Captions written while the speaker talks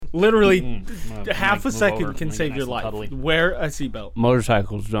Literally, half a second can save your life. Wear a seatbelt.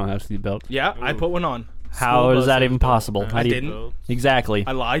 Motorcycles don't have seatbelts. Yeah, I put one on. How is that even possible? I didn't. Exactly.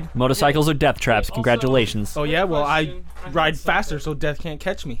 I lied. Motorcycles are death traps. Congratulations. Oh yeah, well I ride faster so death can't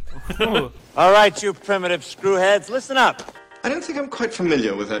catch me. All right, you primitive screwheads, listen up. I don't think I'm quite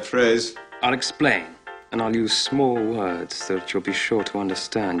familiar with that phrase. I'll explain, and I'll use small words so that you'll be sure to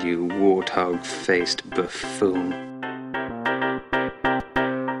understand, you warthog-faced buffoon.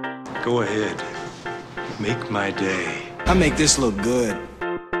 Go ahead. Make my day. I make this look good.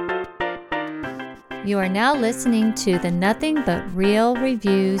 You are now listening to the Nothing But Real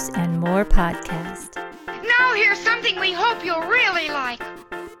Reviews and More podcast. Now here's something we hope you'll really like.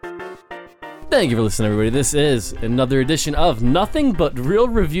 Thank you for listening, everybody. This is another edition of Nothing But Real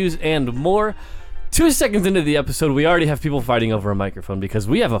Reviews and More. 2 seconds into the episode, we already have people fighting over a microphone because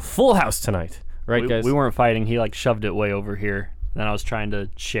we have a full house tonight. Right, guys? We weren't fighting. He shoved it way over here. Then I was trying to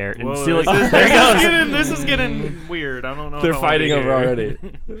share it and Whoa, steal it. There he goes. This is getting weird. I don't know. They're fighting over already.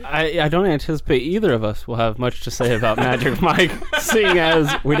 I don't anticipate either of us will have much to say about Magic Mike, seeing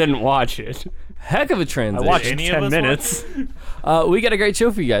as we didn't watch it. Heck of a transition. I watched 10 minutes. We got a great show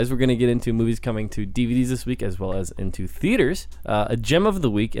for you guys. We're going to get into movies coming to DVDs this week as well as into theaters, a gem of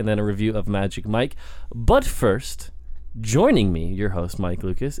the week, and then a review of Magic Mike. But first, joining me, your host, Mike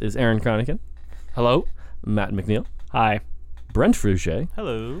Lucas, is Aaron Cronican. Hello. Matt McNeil. Hi. Brent Fruget.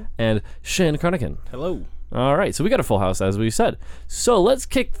 Hello. And Shane Cronican. Hello. All right, so we got a full house, as we said. So let's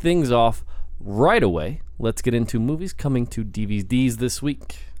kick things off right away. Let's get into movies coming to DVDs this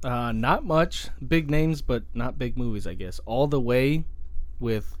week. Not much. Big names, but not big movies, I guess. All the Way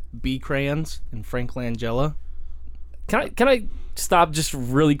with B. Crayons and Frank Langella. Can I stop just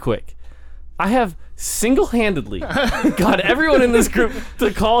really quick? I have single-handedly got everyone in this group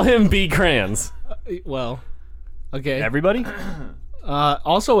to call him B. Crayons. Well, okay. Everybody?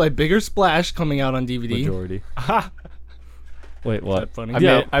 Also, a Bigger Splash coming out on DVD. Majority. Wait, what? Funny.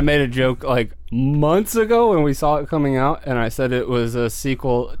 I made a joke months ago when we saw it coming out, and I said it was a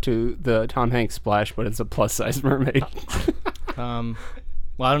sequel to the Tom Hanks Splash, but it's a plus-size mermaid. Well,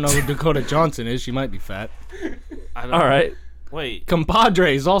 I don't know who Dakota Johnson is. She might be fat. All right. Wait.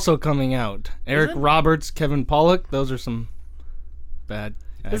 Compadre is also coming out. Eric Roberts, Kevin Pollak. Those are some bad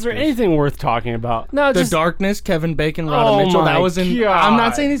actors. Is there anything worth talking about? No, The just Darkness, Kevin Bacon, Rhoda Mitchell. my That was in. God. I'm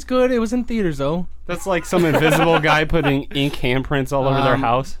not saying it's good. It was in theaters though. That's like some invisible guy putting ink handprints all over their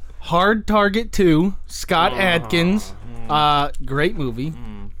house. Hard Target 2, Scott Adkins. Great movie.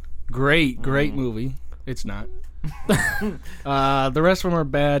 Great movie. It's not. The rest of them are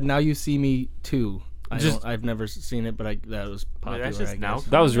bad. Now You See Me 2. I've never seen it, but that was popular. that's just I now? guess.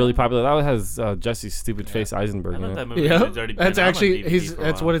 that was really popular. That has Jesse's stupid face Eisenberg I in thought it. that movie Yeah, had already been that's out on actually DVD for a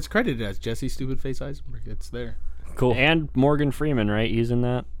that's while. what it's credited as. Jesse Stupid Face Eisenberg. It's there. Cool. And Morgan Freeman, right? He's in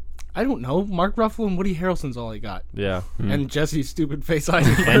that. I don't know. Mark Ruffalo and Woody Harrelson's all I got, Yeah. and Jesse Stupid Face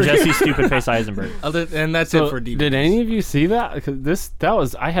Eisenberg. And Jesse Stupid Face Eisenberg. And that's it for DVD. Did any of you see that?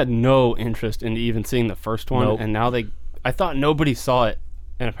 Because I had no interest in even seeing the first one, Nope. and now I thought nobody saw it,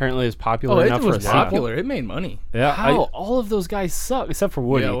 and apparently it's popular Oh, enough it for a was sequel. popular. It made money. Yeah. How? All of those guys suck, except for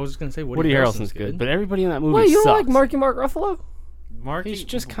Woody. Yeah, I was gonna say Woody Harrelson's good, but everybody in that movie Wait, you don't sucks. like Mark Ruffalo? Marky, He's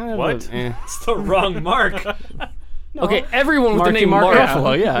just kind of what? It's the wrong Mark. Okay, everyone with the name Mark Mark.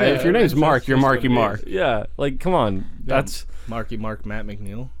 Ruffalo. Yeah, if your name's Mark, you're Marky Mark. Yeah, like come on. That's Marky Mark Matt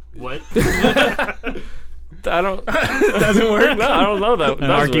McNeil. What? I don't. Doesn't work. No, I don't know that.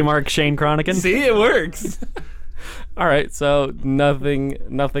 Marky Mark Shane Cronican. See, it works. All right, so nothing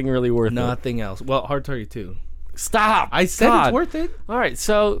really worth it. Nothing else. Well, Hard Target 2. Stop. I said God. it's worth it. All right,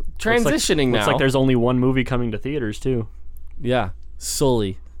 so transitioning now. Looks like there's only one movie coming to theaters too. Yeah,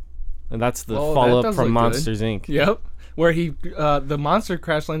 Sully, and that's the Oh, that follow-up does from look Monsters Inc. Yep. Where the monster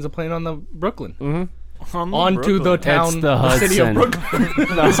crash lands a plane on the Brooklyn. Onto the Brooklyn. town, It's the city of Hudson.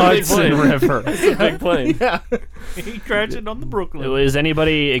 Brooklyn. The Hudson River. Big plane. Yeah. He crashed on the Brooklyn. Is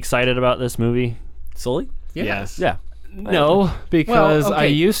anybody excited about this movie? Sully? Yes. Yeah. No, because Well, okay. I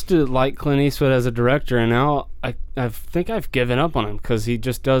used to like Clint Eastwood as a director, and now I think I've given up on him because he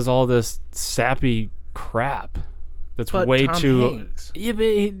just does all this sappy crap. That's But way Tom too. Hanks. Yeah,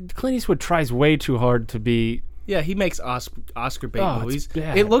 but Clint Eastwood tries way too hard to be. Yeah, he makes Oscar bait Oh, it's movies.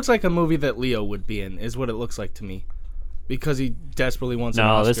 bad. It looks like a movie that Leo would be in, is what it looks like to me. Because he desperately wants an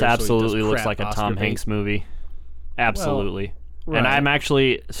No, Oscar, this so he does absolutely looks crap like a Oscar Tom bait. Hanks movie. Absolutely. And right. I'm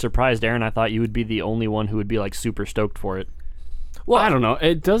actually surprised, Aaron. I thought you would be the only one who would be like super stoked for it. Well, I don't know.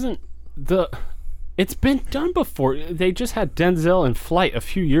 It doesn't. It's been done before. They just had Denzel in Flight a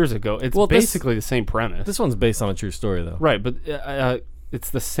few years ago. It's basically the same premise. This one's based on a true story, though. Right, but it's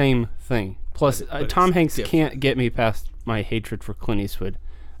the same thing. Plus, but Tom it's Hanks different. can't get me past my hatred for Clint Eastwood.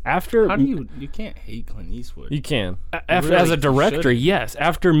 After How do you can't hate Clint Eastwood. You can. After, Really, as a you director, shouldn't. yes.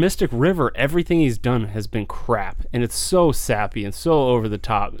 After Mystic River, everything he's done has been crap, and it's so sappy and so over the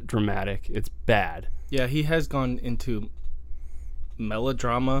top dramatic. It's bad. Yeah, he has gone into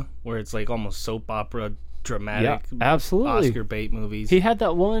melodrama where it's like almost soap opera dramatic. Yeah, absolutely. Oscar bait movies. He had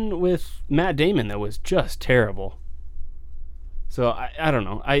that one with Matt Damon that was just terrible. So I don't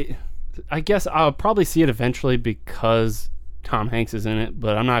know. I guess I'll probably see it eventually because Tom Hanks is in it,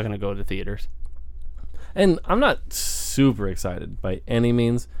 but I'm not going to go to theaters. And I'm not super excited by any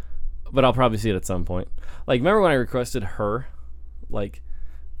means, but I'll probably see it at some point. Like, remember when I requested Her, like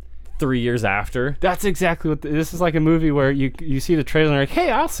 3 years after? That's exactly what this is. Like a movie where you see the trailer and you're like,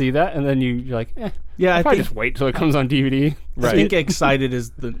 hey, I'll see that, and then you're like, Yeah, I'll probably just wait till it comes on DVD. I think excited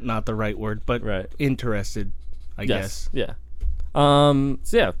is not the right word, but Right. interested, I guess. Yeah. So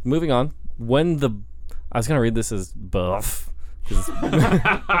yeah, moving on. I was gonna read this as buff. 'Cause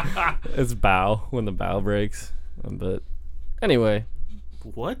it's bow when the bow breaks. But anyway,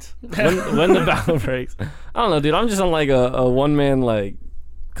 What? when the bow breaks, I don't know, dude. I'm just on like a one man like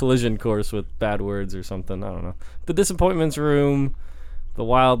collision course with bad words or something. I don't know. The disappointments room, the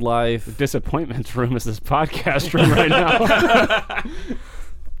wildlife. Disappointments room is this podcast room right now.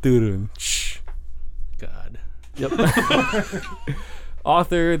 Dude. God. Yep.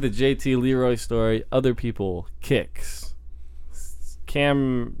 Author, the JT Leroy story, Other People, Kicks.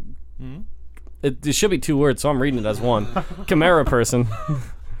 It should be 2 words, so I'm reading it as one. Chimera person.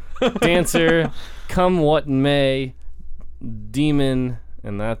 Dancer, Come What May, Demon,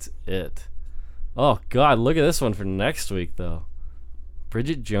 and that's it. Oh, God, look at this one for next week, though.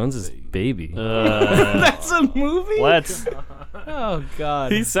 Bridget Jones's Baby. That's a movie? Let's Oh,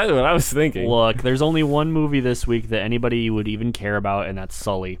 God. He said what I was thinking. look. There's only one movie this week that anybody would even care about, and that's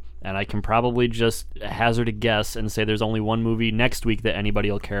Sully. And I can probably just hazard a guess and say there's only one movie next week that anybody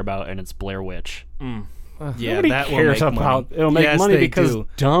will care about, and it's Blair Witch. Yeah, Nobody that cares will make about. money. It'll make Yes, money they because do.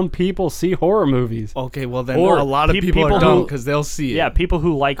 dumb people see horror movies. Okay, well then Or a lot of people people are dumb who- because they'll see it. Yeah, people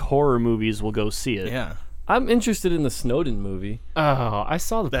who like horror movies will go see it. Yeah. I'm interested in the Snowden movie. Oh, I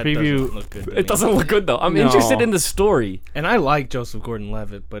saw the That preview. doesn't look good to me. It doesn't look good, though. I'm No. interested in the story. And I like Joseph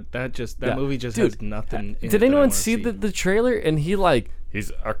Gordon-Levitt, but that Yeah. movie just Dude, has nothing in it Did that I anyone wanna see the trailer? And he's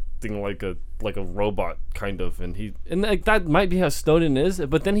acting like a robot kind of, and like that might be how Snowden is.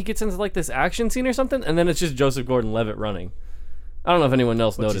 But then he gets into like this action scene or something, and then it's just Joseph Gordon-Levitt running. I don't know if anyone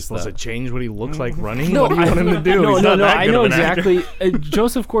else What's he noticed supposed that. to change what he looks like running? No, What do you want him to do? No, He's no, not no. that I good know of an actor. exactly.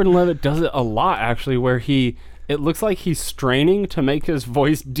 Joseph Gordon-Levitt does it a lot, actually, where it looks like he's straining to make his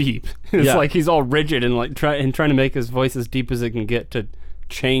voice deep. It's Yeah. like he's all rigid and like trying to make his voice as deep as it can get to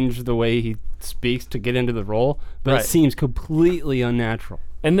change the way he speaks to get into the role, but Right. it seems completely unnatural.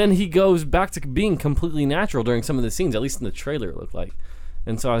 And then he goes back to being completely natural during some of the scenes, at least in the trailer it looked like.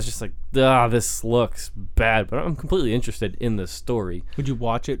 And so I was just like, this looks bad, but I'm completely interested in this story. Would you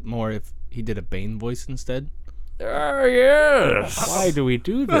watch it more if he did a Bane voice instead? Yes. Why do we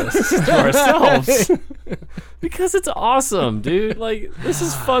do this to ourselves? Because it's awesome, dude. Like, this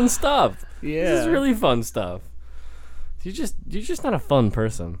is fun stuff. This is Yeah. really fun stuff. You're just not a fun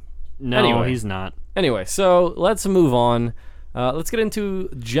person. No, Anyway. he's not. Anyway, so let's move on. Let's get into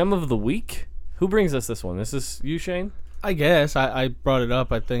Gem of the Week. Who brings us this one? This is you, Shane? I guess I brought it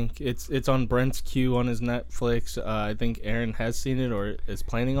up. I think it's on Brent's queue on his Netflix. I think Aaron has seen it or is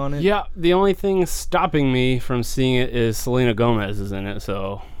planning on it. Yeah, the only thing stopping me from seeing it is Selena Gomez is in it,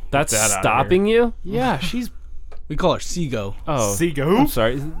 so That's get that outta stopping you? yeah, she's We call her Seago. oh Seago? I'm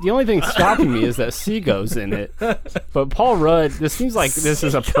sorry. The only thing stopping me is that Seago's in it. But Paul Rudd, this seems like this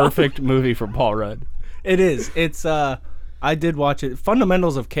is a perfect movie for Paul Rudd. It is. It's I did watch it.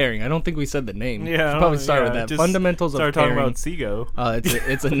 Fundamentals of Caring. I don't think we said the name. We should Yeah, probably start with that. just Fundamentals of start Caring. talking about Seago.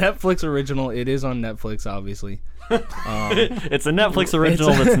 It's a Netflix original. It is on Netflix, obviously. It's a Netflix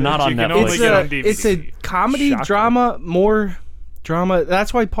original that's not on You can only Netflix. get on DVD. It's a comedy Shocking. drama, more drama.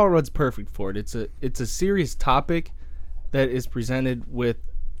 That's why Paul Rudd's perfect for it. It's a serious topic that is presented with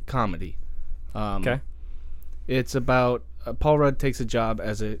comedy. Okay. It's about Paul Rudd takes a job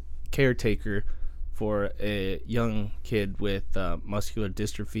as a caretaker for a young kid with muscular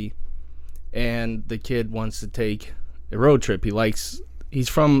dystrophy, and the kid wants to take a road trip. He's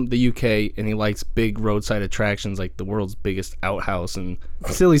from the UK and he likes big roadside attractions like the world's biggest outhouse and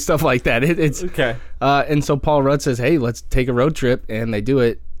silly stuff like that. It's Okay. and so Paul Rudd says, "Hey, let's take a road trip," and they do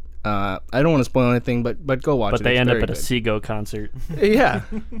it. I don't want to spoil anything, but go watch it. But they It's end up very at a good. Seago concert. Yeah,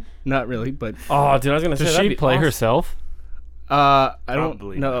 not really, but Oh, dude, I was gonna say Does that'd she be play awesome. herself? I don't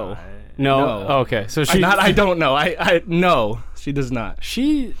Probably know. not. No. No. Okay. So she I don't know. I no, she does not.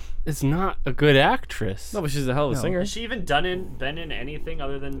 she is not a good actress. No, but she's a hell of a singer. Has she even been in anything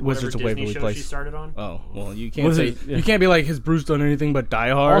other than Wizards of whatever Disney Waverly show Place. she started on? Oh well, you can't you can't be like, has Bruce done anything but Die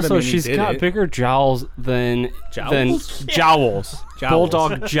Hard? Also, I mean, he she's did got it. bigger jowls than Jowls? jowls.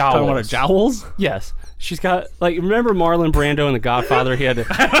 Bulldog jowls. Talking about jowls? Yes. She's got, like, remember Marlon Brando in The Godfather? He had to...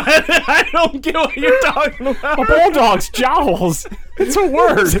 I don't get what you're talking about. A bulldog's jowls. It's a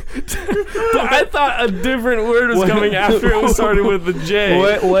word. I thought a different word was coming after it was started with the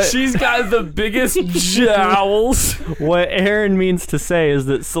J. What? She's got the biggest jowls. What Aaron means to say is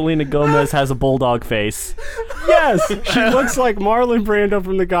that Selena Gomez has a bulldog face. Yes. She looks like Marlon Brando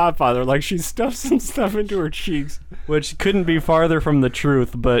from The Godfather. Like, she stuffs some stuff into her cheeks. Which couldn't be farther from the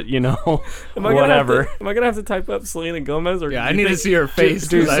truth, but, you know, whatever. Am I going to have to type up Selena Gomez? Or Yeah, I need to see her face.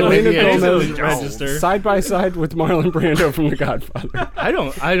 Dude, I Selena think it Gomez doesn't register. side by side with Marlon Brando from The Godfather. I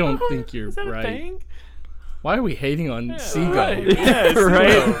don't think you're right. Why are we hating on Seagull? Yeah,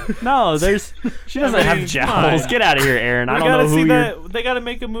 right? No, she doesn't have jowls. Get out of here, Aaron. I don't know who you're... They gotta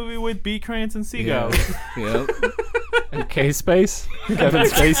make a movie with B. Cranston Seagull. Yep. And K-Space? Kevin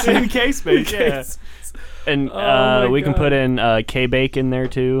Spacey? In K-Space, yeah. And we can put in K-Bake in there,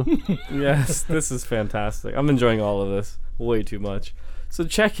 too. Yes, this is fantastic. I'm enjoying all of this way too much. So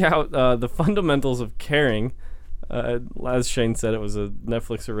check out The Fundamentals of Caring. As Shane said, it was a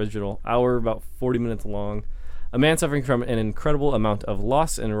Netflix original, hour, about 40 minutes long. A man suffering from an incredible amount of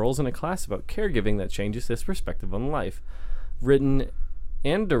loss enrolls in a class about caregiving that changes his perspective on life. Written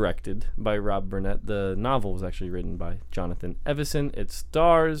and directed by Rob Burnett. The novel was actually written by Jonathan Evison. It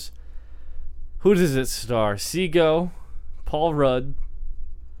stars... Who does it star? Seago, Paul Rudd.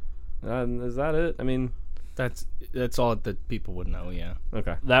 Is that it? I mean... That's all that people would know, yeah.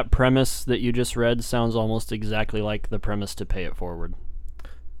 Okay. That premise that you just read sounds almost exactly like the premise to Pay It Forward.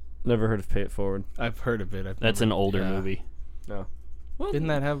 Never heard of Pay It Forward. I've heard of it. That's an older movie. No. Didn't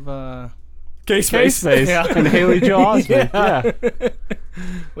that have K-Space. Yeah. And Haley Joel Osment. Yeah.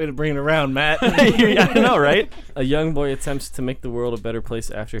 Way to bring it around, Matt. I know, right? A young boy attempts to make the world a better place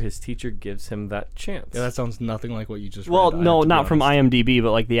after his teacher gives him that chance. Yeah, that sounds nothing like what you just Well, read. I no, have to be not from honest. IMDb,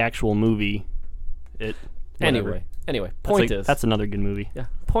 but like the actual movie. Whatever. Anyway, point is... That's another good movie. Yeah.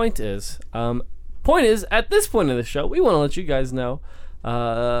 Point is, at this point in the show, we want to let you guys know,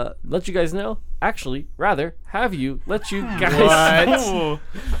 actually, rather, have you let you guys...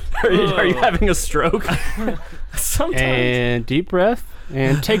 Are you having a stroke? Sometimes. And deep breath.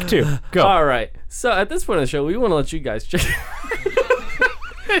 And take two. Go. All right. So at this point in the show, we want to let you guys check...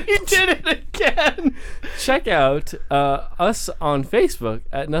 He did it again. Check out us on Facebook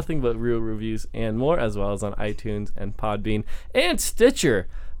at Nothing But Real Reviews and more, as well as on iTunes and Podbean and Stitcher.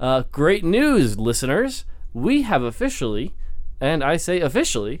 Great news, listeners. We have officially, and I say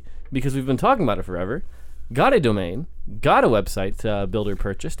officially because we've been talking about it forever, got a domain, got a website builder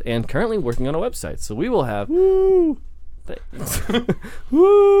purchased, and currently working on a website. So we will have... Woo!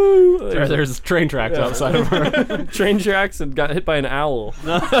 There's train tracks outside of her. Train tracks and got hit by an owl.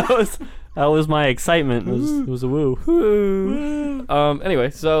 That was my excitement. It was a woo.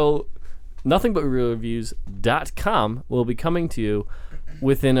 Anyway, so nothingbutrealreviews.com will be coming to you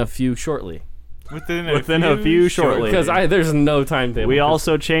within a few shortly. Within a few shortly. Because there's no timetable. We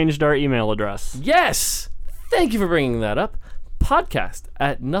also changed our email address. Yes! Thank you for bringing that up. Podcast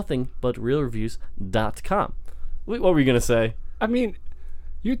at nothingbutrealreviews.com. What were you going to say? I mean,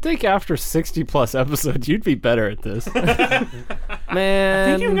 you'd think after 60 plus episodes, you'd be better at this. Man. I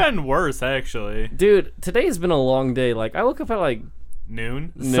think you've gotten worse, actually. Dude, today has been a long day. Like, I woke up at like...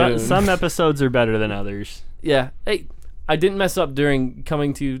 Noon? Some episodes are better than others. Yeah. Hey, I didn't mess up during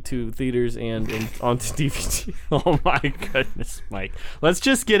coming to theaters and onto DVD. Oh my goodness, Mike. Let's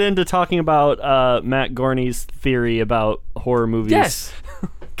just get into talking about Matt Gorney's theory about horror movies. Yes.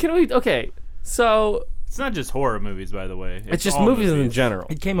 Can we... Okay, so... It's not just horror movies, by the way. It's just all movies in general.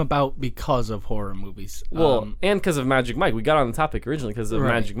 It came about because of horror movies. Well, and because of Magic Mike. We got on the topic originally because of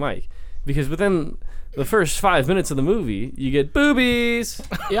Magic Mike. Because within the first 5 minutes of the movie, you get boobies.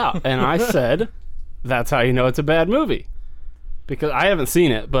 Yeah, and I said, that's how you know it's a bad movie. Because I haven't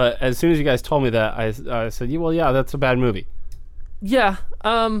seen it, but as soon as you guys told me that, I said, yeah, that's a bad movie. Yeah.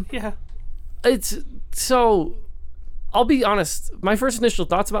 Yeah. It's so... I'll be honest, my first initial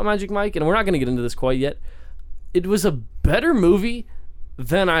thoughts about Magic Mike, and we're not going to get into this quite yet, it was a better movie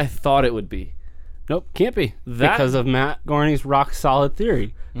than I thought it would be. Nope, can't be. Because of Matt Gorney's rock solid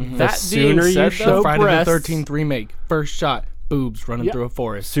theory. Mm-hmm. The sooner you show Friday breasts, the 13th remake, first shot, boobs running through a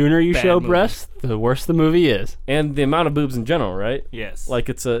forest. Sooner you Bad show movie. breasts, the worse the movie is. And the amount of boobs in general, right? Yes. Like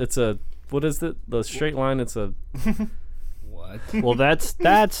it's a what is it? The straight line, it's a... What? Well, that's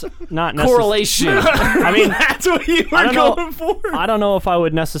not Correlation. I mean, That's what you were I don't know. going for. I don't know if I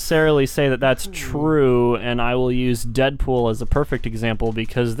would necessarily say that that's true, and I will use Deadpool as a perfect example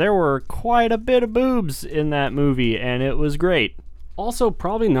because there were quite a bit of boobs in that movie, and it was great. Also,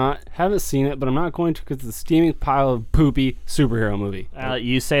 probably not. Haven't seen it, but I'm not going to because it's a steaming pile of poopy superhero movie.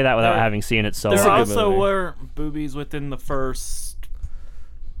 You say that without having seen it, so There a good also movie. were boobies within the first.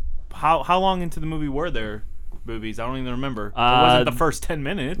 How long into the movie were there boobies? I don't even remember. It wasn't the first 10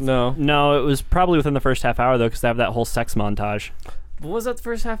 minutes. No. No, it was probably within the first half hour though, because they have that whole sex montage. What was that the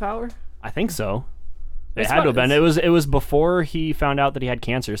first half hour? I think so. It It's had to have not- been. It was before he found out that he had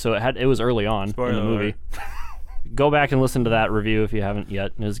cancer, so it was early on Spoiler in the movie. Go back and listen to that review if you haven't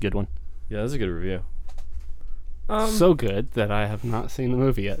yet. It was a good one. Yeah, that's a good review. So good that I have not seen the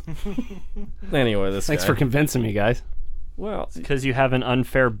movie yet. Anyway, this Thanks guy. for convincing me, guys. Well, Because you have an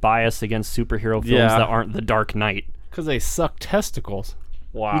unfair bias against superhero films Yeah. that aren't The Dark Knight. Because they suck testicles.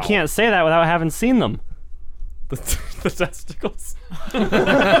 wow. You can't say that without having seen them. the testicles.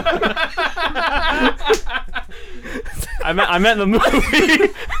 I meant the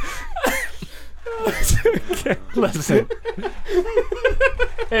movie. Listen.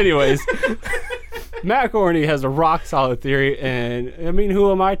 Anyways, Matt Gorney has a rock solid theory, and I mean,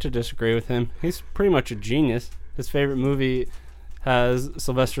 who am I to disagree with him? He's pretty much a genius. His favorite movie has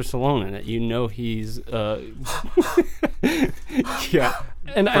Sylvester Stallone in it. You know he's yeah.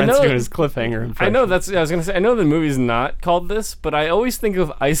 And I Brent's know doing his cliffhanger impression. I know that's. I was gonna say. I know the movie's not called this, but I always think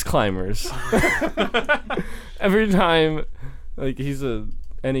of Ice Climbers every time. Like he's a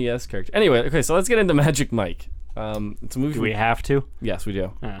NES character. Anyway, okay, so let's get into Magic Mike. It's a movie. Do we have to? Yes, we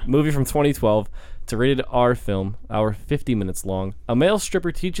do. Ah. Movie from 2012. It's a rated R film, hour 50 minutes long. A male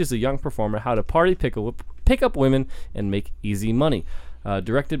stripper teaches a young performer how to party, pick up women, and make easy money.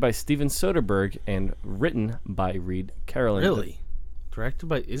 Directed by Steven Soderbergh and written by Reed Carolyn. Really? Directed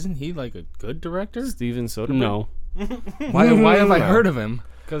by? Isn't he like a good director? Steven Soderbergh. No, Why have I heard of him?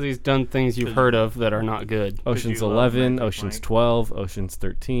 because he's done things you've heard of that are not good. Ocean's you love 11, Magic Ocean's Mike? 12, Ocean's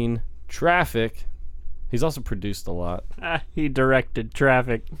 13, Traffic. He's also produced a lot. He directed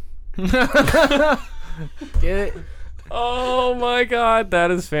Traffic. Get it? Oh my god,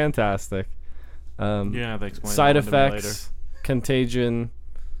 that is fantastic. You have to explain Side that one to me Effects, Contagion.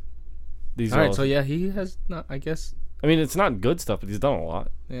 These All are right, so yeah, he has not. I guess. I mean, it's not good stuff, but he's done a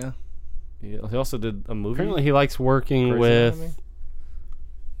lot. Yeah. He also did a movie. Apparently, he likes working Grey's with Anatomy?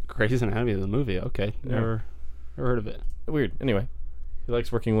 Grey's Anatomy, the movie. Okay, never heard of it. Weird. Anyway, he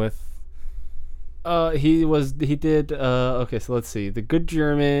likes working with. He did okay, so let's see. The Good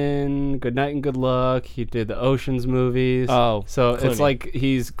German, Good Night and Good Luck. He did the Oceans movies. Oh, so Clooney. it's like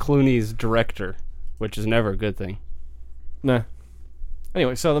he's Clooney's director, which is never a good thing. Nah.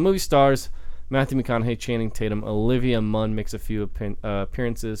 Anyway, so the movie stars Matthew McConaughey, Channing Tatum, Olivia Munn makes a few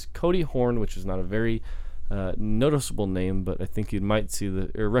appearances, Cody Horn, which is not a very noticeable name, but I think you might see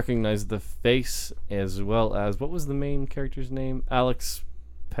or recognize the face, as well as what was the main character's name? Alex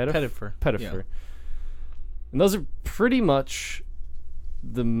Pettyfer. Pettyfer. And those are pretty much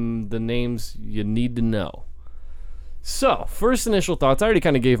the names you need to know. So, first initial thoughts. I already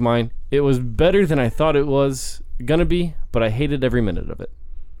kind of gave mine. It was better than I thought it was gonna be, but I hated every minute of it.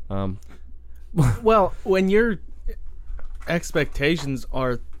 Well, when your expectations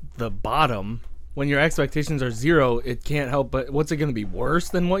are the bottom, when your expectations are zero, it can't help but what's it going to be worse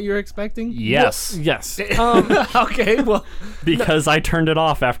than what you're expecting? Yes. Yes. Okay, well, Because I turned it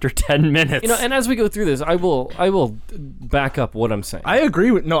off after 10 minutes. You know, and as we go through this, I will back up what I'm saying. I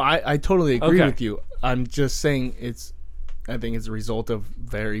agree with I totally agree Okay. with you. I'm just saying I think it's a result of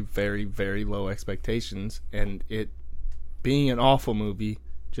very, very, very low expectations and it being an awful movie,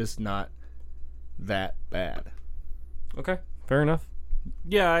 just not that bad. Okay, fair enough.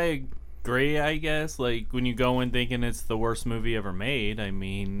 Yeah, I agree, I guess. Like, when you go in thinking it's the worst movie ever made, I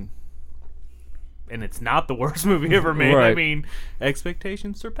mean... And it's not the worst movie ever made. I Right. mean,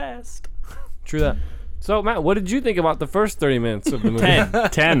 expectations surpassed. True that. So, Matt, what did you think about the first 30 minutes of the movie?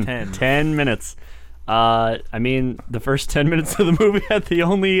 10 minutes. I mean, the first 10 minutes of the movie had the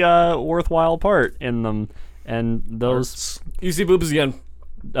only worthwhile part in them. And those... You see boobs again.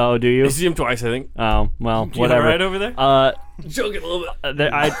 Oh, do you? You see them twice, I think. Oh, well, You whatever. all right over there? Joking a little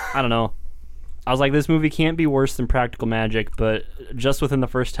bit. I don't know. I was like, this movie can't be worse than Practical Magic, but just within the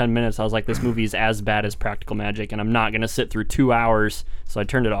first 10 minutes, I was like, this movie is as bad as Practical Magic, and I'm not going to sit through 2 hours, so I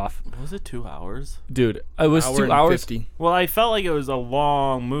turned it off. Was it 2 hours? Dude, it was Hour 2 and hours. 50. Well, I felt like it was a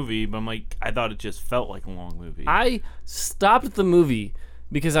long movie, but I thought it just felt like a long movie. I stopped the movie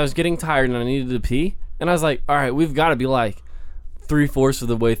because I was getting tired and I needed to pee. And I was like, all right, we've got to be like 3/4 of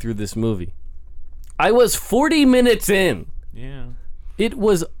the way through this movie. I was 40 minutes in Yeah. It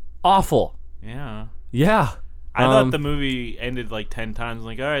was awful. Yeah. Yeah. I thought the movie ended like 10 times.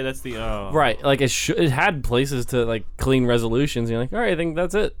 Like, all right, that's the right. Like it had places to like clean resolutions. And you're like, all right, I think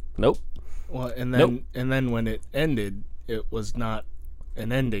that's it. Nope. Well, and then when it ended, it was not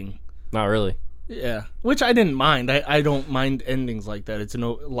an ending. Not really. Yeah, which I didn't mind. I don't mind endings like that. It's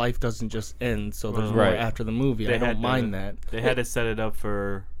life doesn't just end, so there's more after the movie. I don't mind that. They had to set it up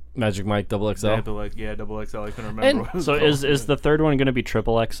for Magic Mike XXL. Double XL. I couldn't remember. What it was So called. is the third one going to be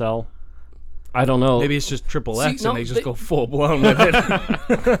triple XL? I don't know. Maybe it's just triple X and they just go full blown with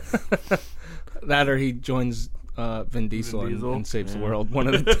it. That or he joins Vin Diesel and saves the world. One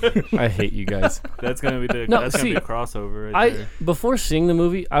of the two. I hate you guys. That's gonna be the No, that's see, gonna be a crossover. Right there. Before seeing the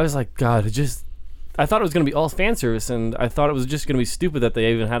movie, I was like, God, I thought it was gonna be all fan service, and I thought it was just gonna be stupid that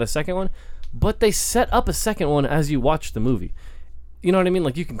they even had a second one. But they set up a second one as you watch the movie. You know what I mean?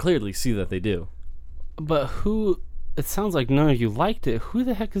 Like you can clearly see that they do. But who? It sounds like none of you liked it. Who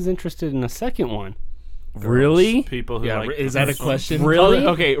the heck is interested in a second one? Really? People who like is that a question? Really?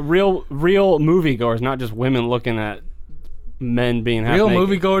 Okay, real moviegoers, not just women looking at men being half Real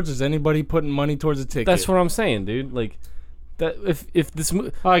naked. moviegoers? Is anybody putting money towards a ticket? That's what I'm saying, dude. Like that. If this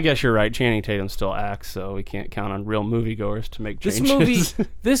movie, Oh, I guess you're right. Channing Tatum still acts, so we can't count on real moviegoers to make changes.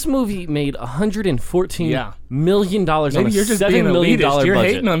 this movie made $114 million on Maybe a you're just $7 being million elitist. You're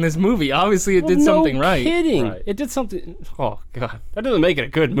budget. hating on this movie. Obviously, it Well, did something no right. Kidding. Right. It did something. Oh God, that doesn't make it a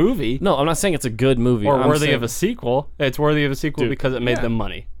good movie No, I'm not saying it's a good movie. or I'm worthy saying, of a sequel. It's worthy of a sequel because it made them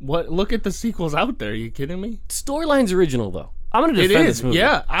money. What? Look at the sequels out there. Are you kidding me? storyline's original though. I'm gonna It defend is. this movie.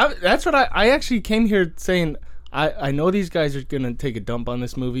 Yeah, that's what I actually came here saying. I know these guys are gonna take a dump on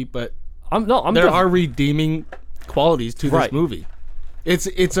this movie, but there are redeeming qualities to this movie. It's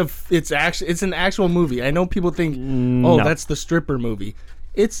an actual movie. I know people think, that's the stripper movie.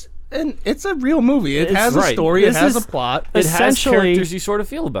 It's a real movie. It has a story. It has a plot. It has characters you sort of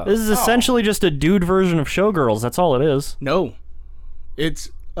feel about. This is essentially just a dude version of Showgirls. That's all it is. No, it's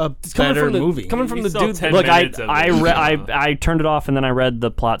a coming better from the- movie. coming from You the saw dude. 10 Look, minutes of it, I turned it off and then I read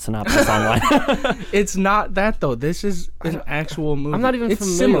the plot synopsis online. It's not that though. This is an actual movie. I'm not even it's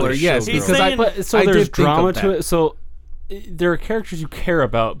familiar similar, with yes, Showgirls. because I. But so I there's did think drama of to that. it. So there are characters you care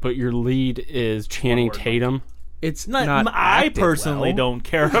about, but your lead is Channing Tatum. It's Not, not. I acted personally well. don't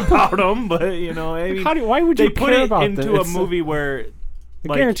care about them, but I mean, Why would you they put care it about into this? a movie where,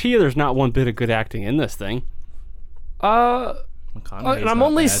 I guarantee you, there's not one bit of good acting in this thing. And I'm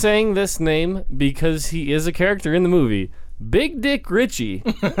only saying this name because he is a character in the movie. Big Dick Richie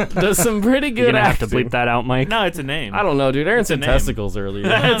does some pretty You're good gonna have to acting. bleep that out, Mike. no, it's a name. I don't know, dude. Aaron said name. testicles earlier.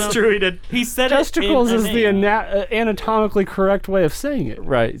 That's true. He did. He said Testicles it in is a the name. anatomically correct way of saying it.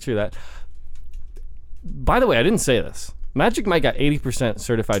 Right, true that. By the way, I didn't say this. Magic Mike got 80%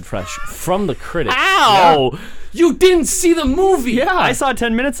 certified fresh from the critics. Ow! You didn't see the movie! Yeah, I saw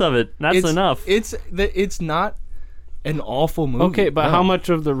 10 minutes of it. That's enough. It's not an awful movie. Okay, but No. how much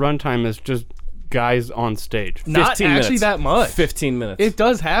of the runtime is just guys on stage? not 15 actually minutes. that much. 15 minutes. It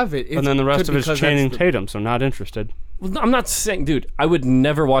does have it. And then the rest of it's because Channing that's the- Tatum, so not interested. Well, I'm not saying, dude, I would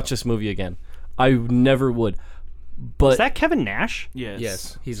never watch this movie again. I never would. But Is that Kevin Nash? Yes.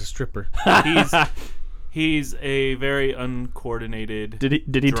 Yes, he's a stripper. He's a very uncoordinated. Did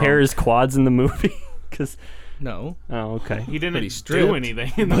he drunk. tear his quads in the movie? Because No, okay. He didn't he stripped. do anything.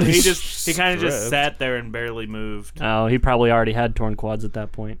 he kind of just sat there and barely moved. Oh, he probably already had torn quads at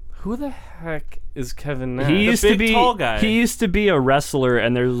that point. who the heck is Kevin Nash? He used to big, be tall guy. He used to be a wrestler,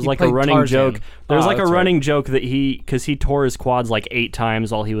 and there's like a played running Tarzan. joke. There's Oh, like a that's right. running joke that because he tore his quads like 8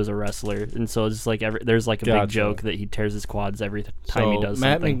 times while he was a wrestler, and so it's like there's like a big Gotcha. joke that he tears his quads every time so he does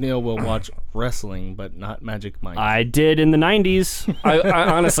Matt something. McNeil will watch wrestling, but not Magic Mike. I did in the 90s. I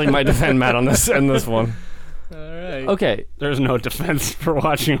honestly might defend Matt on this one. All right. Okay. There's no defense for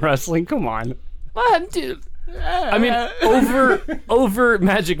watching wrestling. Come on. Dude. I mean, over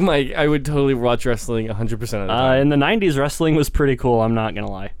Magic Mike, I would totally watch wrestling 100% of the time. In the 90s, wrestling was pretty cool. I'm not gonna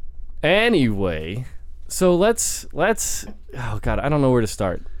lie. Anyway, so let's. Oh God, I don't know where to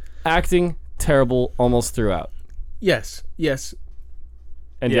start. Acting terrible almost throughout. Yes. Yes.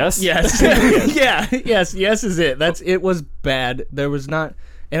 And yes, Yes. Yeah. Yes. Yes is it. It was bad. There was not,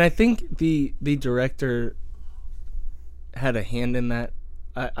 and I think the director had a hand in that.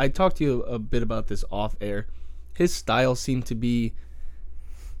 I talked to you a bit about this off air. His style seemed to be,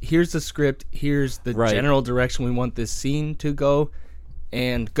 here's the script, here's the Right. general direction we want this scene to go,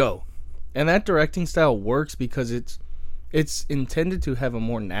 and go. And that directing style works because it's intended to have a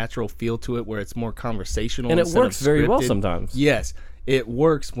more natural feel to it, where it's more conversational. and it instead of works very well scripted. sometimes. Yes, it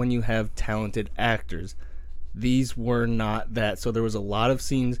works when you have talented actors. These were not that. So there was a lot of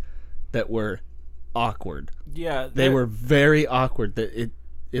scenes that were awkward. Yeah, They were very awkward. That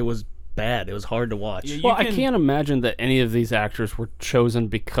it was bad. It was hard to watch. Yeah, Well, I can't imagine that any of these actors were chosen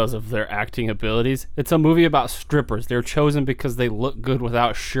because of their acting abilities. It's a movie about strippers. They're chosen because they look good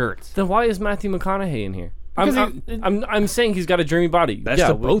without shirts. Then why is Matthew McConaughey in here? Because I'm saying he's got a dreamy body. Best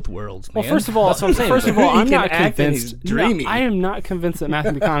of both worlds, man. Well, first of all, That's what I'm saying. First of all, He I'm can not act and convinced. he's dreamy. No, I am not convinced that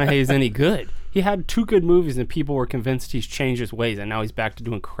Matthew McConaughey is any good. He had 2 good movies, and people were convinced he's changed his ways, and now he's back to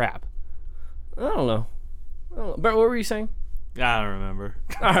doing crap. I don't know. But what were you saying? I don't remember.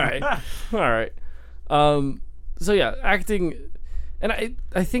 All right. All right. So yeah, acting, and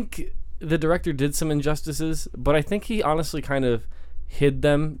I think the director did some injustices, but I think he honestly kind of hid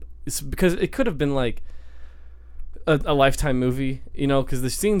them because it could have been like a Lifetime movie, you know, because the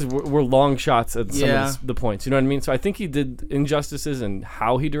scenes were long shots at some of the points, you know what I mean? So I think he did injustices in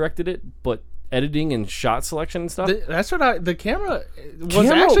how he directed it, but editing and shot selection and stuff. That's what the camera was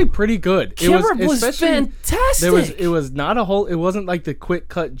actually pretty good. Camera was fantastic. It was not a whole. It wasn't like the quick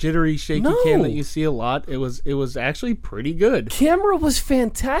cut, jittery, shaky cam that you see a lot. It was actually pretty good. Camera was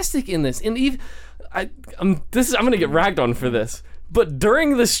fantastic in this, and even I'm gonna get ragged on for this. But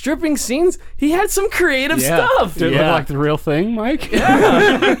during the stripping scenes, he had some creative stuff. Did it look like the real thing, Mike?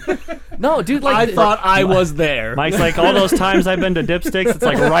 Yeah. No, dude, like I thought I was there. Mike's like, all those times I've been to Dipsticks, it's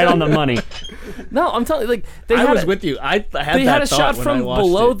like right on the money. No, I'm telling you, like I was with you. I had they that had a thought shot when from I watched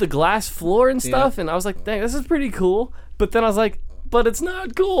below it. the glass floor and stuff, and I was like, dang, this is pretty cool. But then I was like, but it's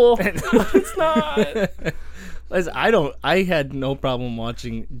not cool. It's not. I had no problem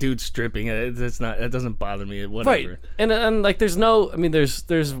watching dudes stripping. It's not. It doesn't bother me. Whatever. Right. And like, there's no. I mean,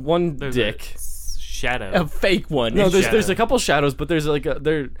 there's one dick. Shadow. A fake one. No, there's a couple shadows, but there's like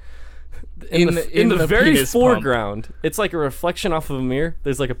in the very foreground. Pump. It's like a reflection off of a mirror.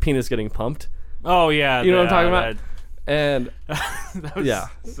 There's like a penis getting pumped. Oh yeah, you know what I'm talking about. And that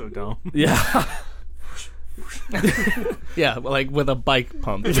was so dumb. Yeah. Yeah, like with a bike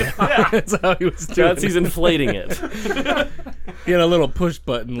pump. Yeah. That's how he was doing He's inflating it. He had a little push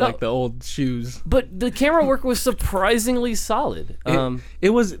button like the old shoes. But the camera work was surprisingly solid.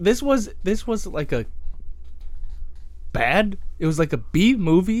 This was like a bad. It was like a B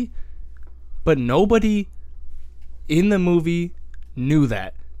movie, but nobody in the movie knew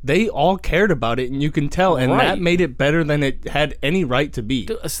that. They all cared about it, and you can tell, and that made it better than it had any right to be.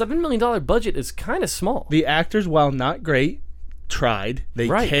 Dude, a $7 million budget is kind of small. The actors, while not great, tried. They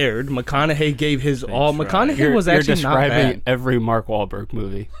cared. McConaughey gave his all. McConaughey was actually not bad. You're describing every Mark Wahlberg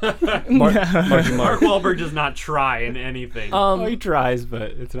movie. Mark Wahlberg does not try in anything. He tries, but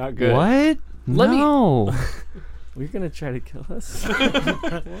it's not good. What? No. We're gonna try to kill us.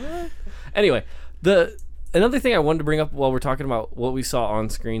 What? Anyway, another thing I wanted to bring up while we're talking about what we saw on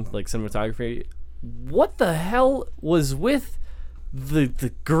screen, like cinematography, what the hell was with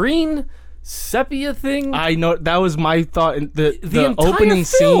the green sepia thing? I know, that was my thought. The entire opening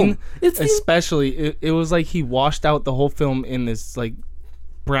film. scene, especially, it was like he washed out the whole film in this like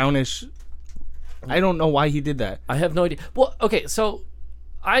brownish. I don't know why he did that. I have no idea. Well, okay, so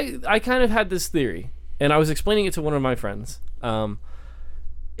I kind of had this theory, and I was explaining it to one of my friends.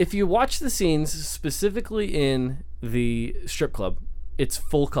 If you watch the scenes specifically in the strip club, it's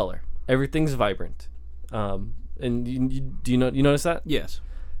full color. Everything's vibrant. And do you notice that? Yes.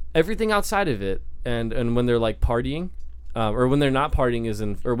 Everything outside of it, and when they're like partying, or when they're not partying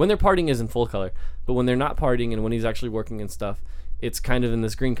when they're partying is in full color, but when they're not partying and when he's actually working and stuff, it's kind of in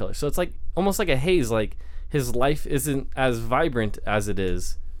this green color. So it's like almost like a haze. Like his life isn't as vibrant as it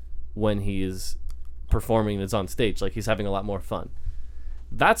is when he is performing and it's on stage. Like he's having a lot more fun.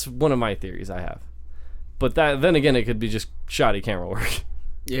 That's one of my theories I have, but then again, it could be just shoddy camera work.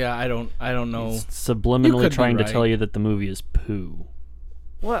 Yeah, I don't know. It's subliminally trying to tell you that the movie is poo.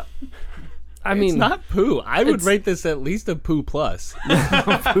 What? I mean, it's not poo. I would rate this at least a poo plus.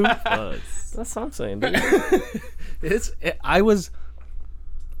 Poo plus. That's what I'm saying, dude. I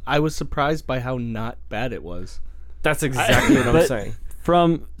was surprised by how not bad it was. That's exactly what I'm saying.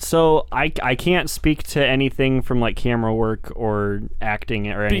 I can't speak to anything from like camera work or acting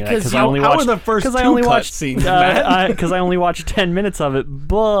or any of that because I only watched the first two cutscenes. Because I only watched 10 minutes of it.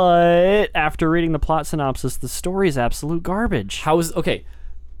 But after reading the plot synopsis, the story is absolute garbage.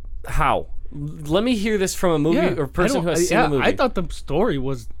 How? Let me hear this from a movie or person who has seen the movie. I thought the story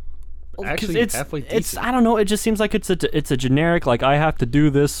was actually halfway decent. I don't know. It just seems like it's a generic, like, I have to do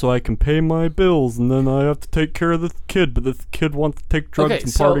this so I can pay my bills, and then I have to take care of this kid, but this kid wants to take drugs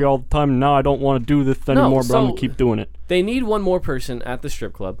and party all the time, and now I don't want to do this anymore, but I'm going to keep doing it. They need one more person at the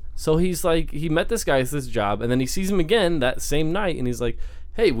strip club. So he's like, he met this guy at this job, and then he sees him again that same night, and he's like,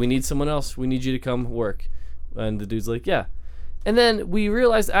 hey, we need someone else. We need you to come work. And the dude's like, yeah. And then we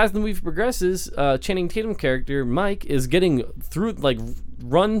realize as the movie progresses, Channing Tatum character Mike is getting through, like,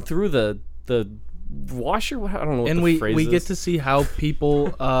 run through the washer. I don't know what and the phrase we is. get to see how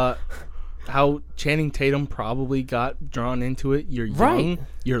people, how Channing Tatum probably got drawn into it. You're young, Right.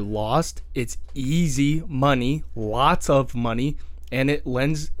 you're lost. It's easy money, lots of money, and it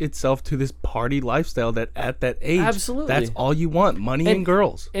lends itself to this party lifestyle that at that age, Absolutely. that's all you want: money and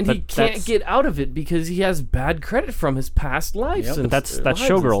girls. And But he can't that's- get out of it because he has bad credit from his past lives. Yep. And But that's lives and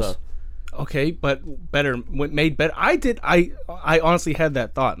Showgirls. stuff. Okay, but made better. I honestly had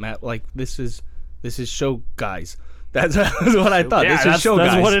that thought, Matt. Like this is show guys. That's what I thought. Yeah, this is show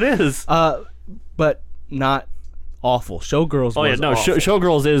that's guys. what it is. But not awful. Showgirls. Oh yeah, was no, awful.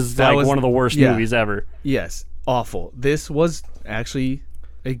 Showgirls is That like was- one of the worst yeah. movies ever. Yes, awful. This was actually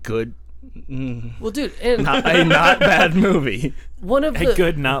a good, Well, dude, and a not bad movie. one of A the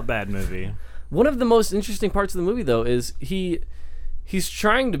good, not bad movie. one of the most interesting parts of the movie, though, is he's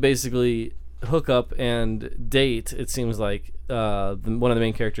trying to basically hook up and date. It seems like one of the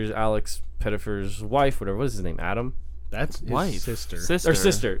main characters, Alex Pettifer's wife, whatever. What is his name? Adam. That's his Wife. sister. Or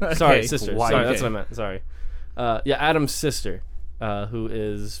sister. Okay. Sorry, sister. Wife. Sorry, that's Okay. what I meant. Sorry. Yeah, Adam's sister, who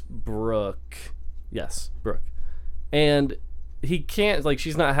is Brooke. Yes, Brooke. And he can't, like,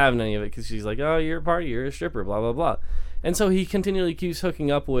 she's not having any of it because she's like, oh, you're a party, you're a stripper, blah, blah, blah. And so he continually keeps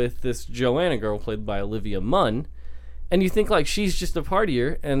hooking up with this Joanna girl played by Olivia Munn. And you think, like, she's just a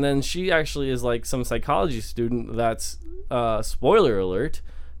partier, and then she actually is, like, some psychology student that's, spoiler alert,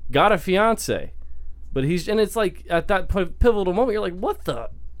 got a fiance. But and it's like, at that pivotal moment, you're like, what the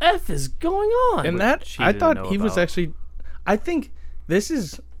F is going on? And that she I didn't thought know he was about. actually. I think this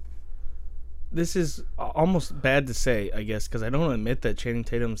is almost bad to say, I guess, because I don't admit that Channing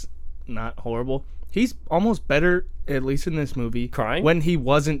Tatum's not horrible. He's almost better, at least in this movie, Crying? when he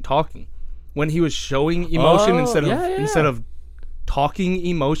wasn't talking, when he was showing emotion instead of talking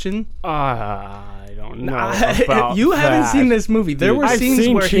emotion. I don't know. You haven't seen this movie. There were I've scenes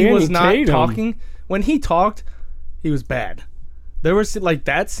seen where he was Channing not Tatum. talking. When he talked, he was bad. There was like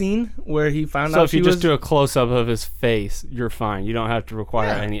that scene where he found So out if you she just was. do a close up of his face, you're fine. You don't have to require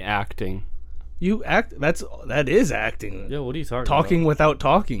any acting. You act. That is acting. Yeah, what are you talking Talking without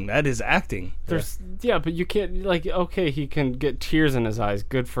talking. That is acting. Yeah, but you can't, like, okay, he can get tears in his eyes.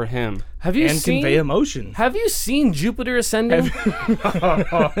 Good for him. Have you And seen convey emotion. Have you seen Jupiter Ascending?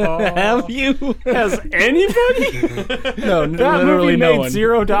 Have you? Has anybody? No, That literally movie no made one.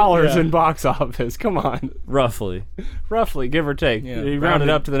 $0 Yeah. in box office. Come on. Roughly. Roughly, give or take. Yeah, You round rounded.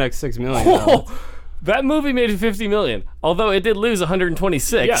 it up to the next $6 million. Oh, that movie made $50 million, although it did lose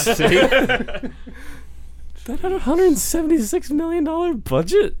 126. Yeah, see? That had a $176 million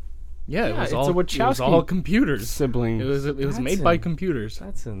budget. Yeah, it was it's all. a It was Wachowski all computers. Sibling. It was That's made by computers.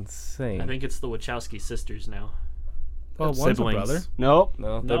 That's insane. I think it's the Wachowski sisters now. Well, one's a siblings. brother. Nope.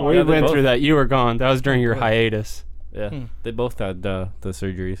 No, No, We they went both- through that. You were gone. That was during your hiatus. Yeah, they both had the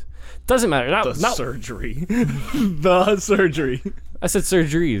surgeries. Doesn't matter. The Not, surgery. The surgery. I said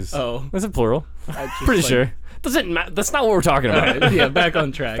surgeries. Oh. I said plural. Pretty sure. Doesn't matter. That's not what we're talking about. Yeah, back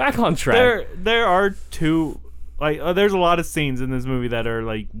on track. Back on track. There are two, like, there's a lot of scenes in this movie that are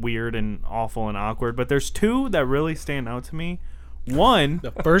like weird and awful and awkward, but there's two that really stand out to me. One,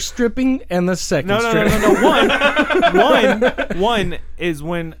 The first stripping and the second no, stripping. one is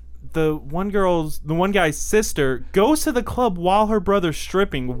when the one guy's sister goes to the club while her brother's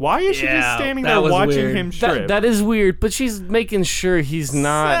stripping. Why is she just Yeah, standing that there was watching weird. him strip? That is weird, but she's making sure he's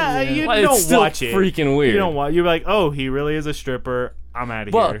not. You Like, don't it's still watch it. freaking weird. You don't watch. You're like, oh, he really is a stripper. I'm out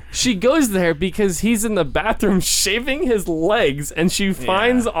of Well, here. she goes there because he's in the bathroom shaving his legs, and she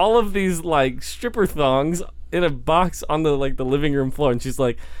finds all of these like stripper thongs in a box on the living room floor, and she's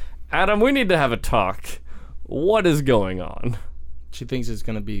like, "Adam, we need to have a talk. What is going on?" She thinks it's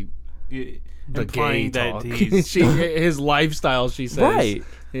gonna be the gay Implying that talk. he's His lifestyle. She says. Right.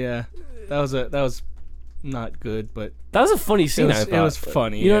 Yeah. That was not good, but That was a funny scene. was- I it thought. was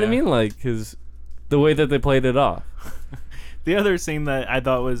funny, You know what I yeah. mean? Like, because the way that they played it off. The other scene that I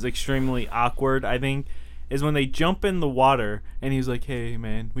thought was extremely awkward, I think, is when they jump in the water and he's like, "Hey,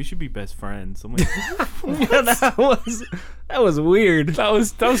 man, we should be best friends." I'm like, that was weird. That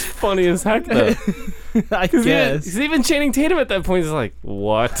was funny as heck though. I Because guess. even Channing Tatum at that point is like,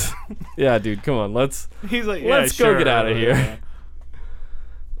 "What? Yeah, dude, come on, let's he's like, yeah, let's go sure, get out of here." yeah.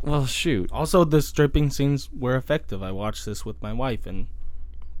 Well, shoot. Also, the stripping scenes were effective. I watched this with my wife, and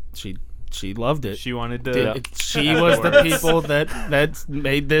she loved it. She wanted to. She was the people that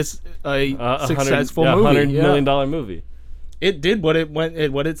made this a successful movie. $100 Yeah. million movie. It did what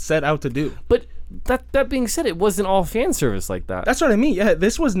it set out to do. But that being said, it wasn't all fan service like that. That's what I mean. Yeah,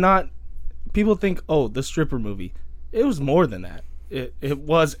 this was not. People think, oh, the stripper movie. It was more than that. It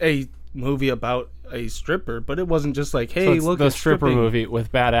was a movie about a stripper, but it wasn't just like, hey, So it's look the at stripper stripping. movie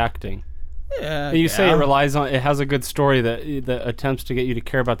with bad acting. Yeah, And you say yeah. it relies on, it has a good story that attempts to get you to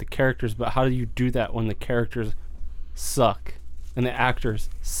care about the characters, but how do you do that when the characters suck and the actors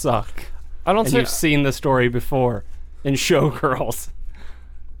suck? I don't and say you've seen the story before in Showgirls.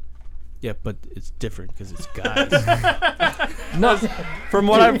 Yeah, but it's different because it's guys. no. From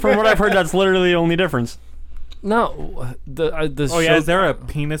what I've heard, that's literally the only difference. No, the Oh yeah, is there a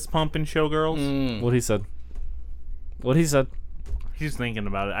penis pump in Showgirls? What he said. What he said. He's thinking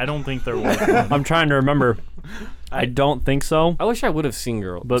about it. I don't think there was. I'm trying to remember. I don't think so. I wish I would have seen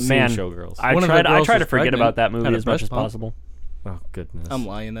But man, Showgirls. I One of the tried. I girls try was to forget pregnant, about that had movie a as much breast as pump. possible. Oh goodness. I'm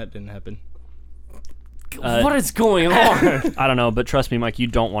lying. That didn't happen. What is going on? I don't know, but trust me, Mike, you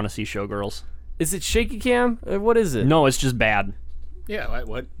don't want to see Showgirls. Is it shaky cam? What is it? No, it's just bad. Yeah,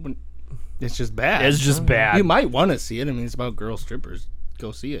 what? It's just bad. It's just bad. You might want to see it. I mean, it's about girl strippers.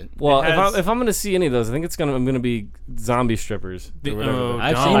 Go see it. Well, It has- if I'm gonna see any of those, I think I'm gonna be zombie strippers. Or whatever.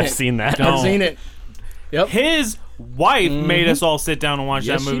 I've seen it. Don't. I've seen it. Yep. His wife made us all sit down and watch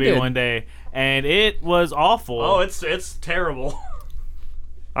Yes, that she movie did. one day, and it was awful. Oh, it's terrible.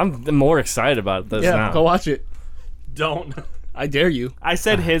 I'm more excited about this Yeah, now. go watch it. Don't. I dare you. I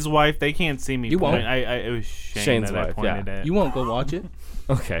said his wife. They can't see me. You won't. point. it was Shane Shane's that I wife, pointed yeah. at. You won't go watch it.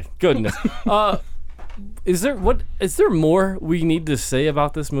 Okay, goodness. Is there more we need to say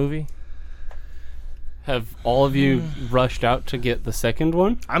about this movie? Have all of you rushed out to get the second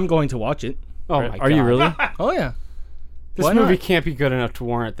one? I'm going to watch it. Oh my Are you God. really? Oh yeah. This Why movie not? can't be good enough to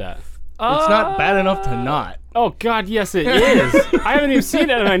warrant that. It's not bad enough to not. Oh God, yes it is. I haven't even seen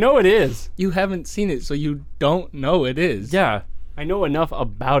it, and I know it is. You haven't seen it, so you don't know it is. Yeah. I know enough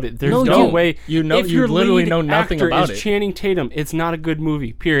about it. There's No, no, you- way. you know- if you your literally lead know nothing actor about is it. Channing Tatum, it's not a good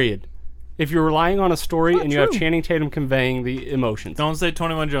movie. Period. If you're relying on a story and you have true. Channing Tatum conveying the emotions, Don't say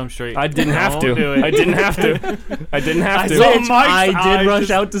 21 Jump Street. I didn't have Don't to. do it. I didn't have to. I didn't have to. saw Which Mike's I eyes did rush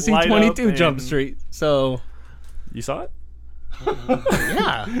just out to see light up 22 Jump and- Street. So You saw it?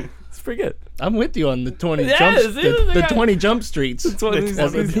 yeah, It's pretty good. I'm with you on the 20 Yes, jump. it is The the guy. 20 Jump Streets. The 20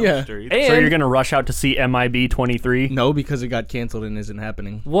 Jump Yeah. Street. And So you're gonna rush out to see MIB 23? No, because it got canceled and isn't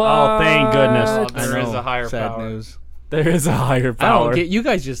happening. what? Oh, thank goodness. there I is know. a higher Sad power. news. There is a higher I power. don't get you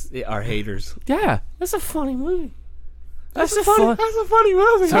guys. Just are haters. Yeah, that's a funny movie. That's a funny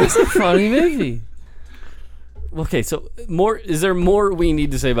movie. That's a funny movie. Okay, so is there more we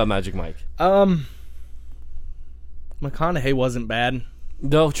need to say about Magic Mike? McConaughey wasn't bad.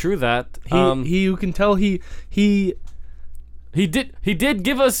 No, true that. You can tell he He did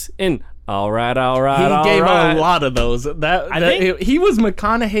give us an all right. gave a lot of those. He was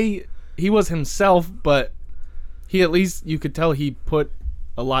McConaughey. He was himself, but he at least you could tell he put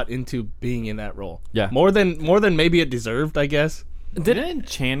a lot into being in that role. Yeah. more than maybe it deserved, I guess. Didn't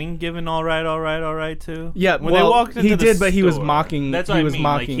Channing give an all right too? Yeah, When well, they walked into he the did, but he was store. mocking. That's he what I was mean,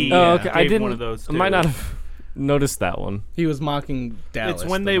 like, mocking. he, Oh, okay. I gave didn't. one of those I might too. not have noticed that one. He was mocking Dallas. It's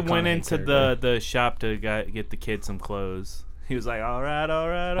when the they went McConaughey into character. the shop to get the kids some clothes. He was like, all right.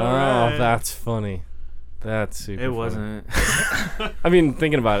 Oh, that's funny. That's super. It funny. wasn't. I mean,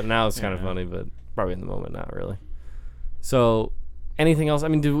 thinking about it now, it's kind of funny, but probably in the moment, not really. So, anything else? I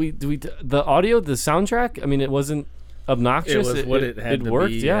mean, do we the audio, the soundtrack? I mean, it wasn't obnoxious. It was what it had it to worked.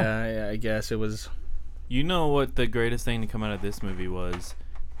 be. Yeah. I guess it was. You know what the greatest thing to come out of this movie was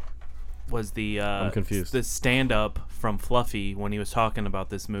the I'm confused. the stand up from Fluffy when he was talking about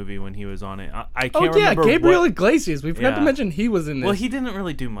this movie when he was on it. I Oh can't yeah, remember Gabriel what, Iglesias. We forgot to Yeah. mention he was in this. Well, he didn't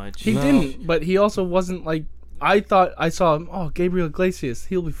really do much. He didn't, but he also wasn't like. I thought I saw him. Oh, Gabriel Iglesias.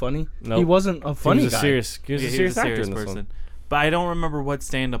 He'll be funny. Nope. He wasn't a funny he was a guy. serious. He was Yeah, a he serious was a actor serious in this person. one. But I don't remember what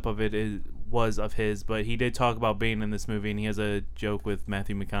stand up of it was of his, but he did talk about being in this movie, and he has a joke with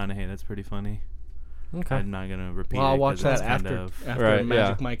Matthew McConaughey that's pretty funny. Okay. I'm not gonna repeat Well, I'll it. watch 'cause that's that kind after of- Right,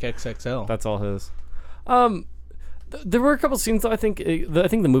 Magic yeah. Mike XXL. That's all his. There were a couple scenes though. I think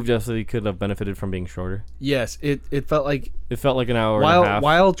the movie definitely could have benefited from being shorter. Yes, it felt like It felt like an hour and a half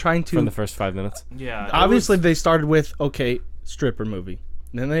while trying to from the first 5 minutes. Yeah. it obviously was- they started with okay, stripper movie.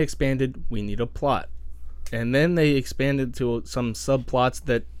 Then they expanded, we need a plot. And then they expanded to some subplots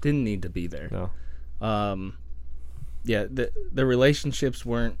that didn't need to be there. No. Yeah, the relationships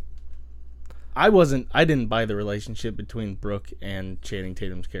weren't I didn't buy the relationship between Brooke and Channing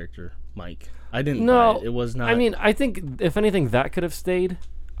Tatum's character, Mike. I didn't buy it. It was not I mean, I think if anything that could have stayed.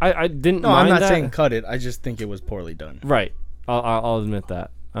 I didn't No, mind I'm not that. saying cut it. I just think it was poorly done. Right. I'll admit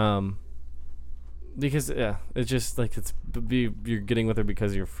that. Because yeah, it's just like you're getting with her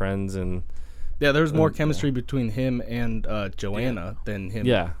because you're friends and Yeah, there was more chemistry between him and Joanna than him.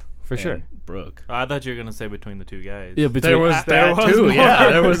 yeah, for sure. and Brooke. I thought you were gonna say between the two guys. Yeah, There was that too. more.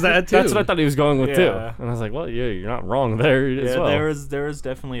 Yeah, there was that too. That's what I thought he was going with too. Yeah. And I was like, well, yeah, you're not wrong there as well. there was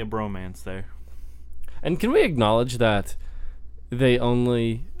definitely a bromance there. And can we acknowledge that they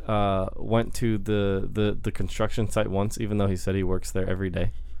only went to the construction site once, even though he said he works there every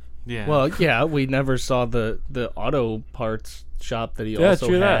day? Yeah. Well, yeah, we never saw the auto parts shop that he Yeah, also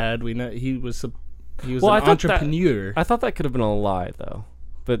true that. had. He was Well, I an thought entrepreneur. I thought that could have been a lie, though.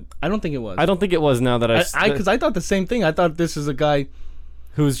 But I don't think it was. I don't think it was. Now that because I thought the same thing. I thought this is a guy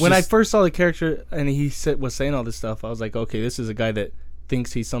who's when I just- first saw the character and he was saying all this stuff. I was like, okay, this is a guy that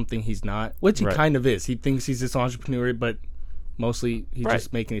thinks he's something he's not, which he Right. kind of is. He thinks he's this entrepreneur, but mostly he's Right.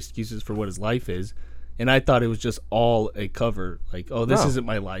 just making excuses for what his life is. And I thought it was just all a cover. Like, oh, this No. isn't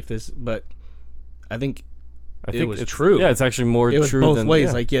my life. But I think I it think was it's true. Yeah, it's actually more it was true both than ways.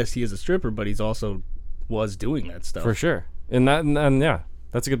 yeah, Like, yes, he is a stripper, but he's also was doing that stuff for sure. And yeah,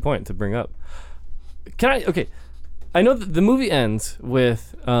 that's a good point to bring up. Okay, I know that the movie ends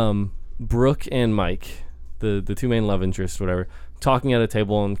with Brooke and Mike, the two main love interests, whatever, talking at a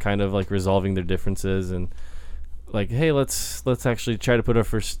table and kind of like resolving their differences and like, hey, let's actually try to put our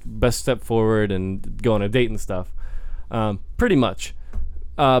best step forward and go on a date and stuff. Pretty much.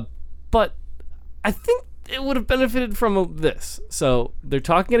 But I think it would have benefited from this. So they're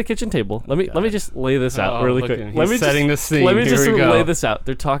talking at a kitchen table. Let me just lay this out really quick. Let me setting the scene. Let me Here just we go. lay this out.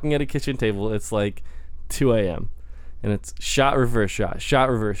 They're talking at a kitchen table. It's like 2 a.m. and it's shot, reverse shot,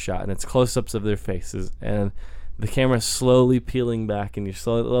 and it's close-ups of their faces, and the camera's slowly peeling back, and you're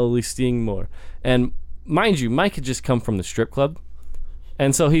slowly seeing more. And mind you, Mike had just come from the strip club,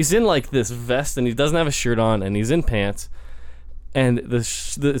 and so he's in like this vest, and he doesn't have a shirt on, and he's in pants, and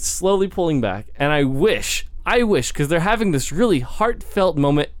it's slowly pulling back. And I wish, because they're having this really heartfelt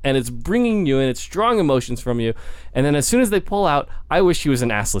moment, and it's bringing you in, it's strong emotions from you, and then as soon as they pull out, I wish he was in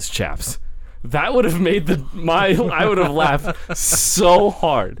assless chaps. That would have made I would have laughed so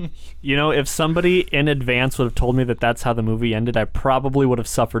hard. You know, if somebody in advance would have told me that that's how the movie ended, I probably would have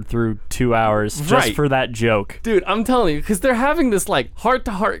suffered through 2 hours just Right. for that joke. Dude, I'm telling you, because they're having this like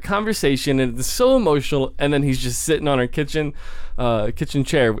heart-to-heart conversation, and it's so emotional, and then he's just sitting on our kitchen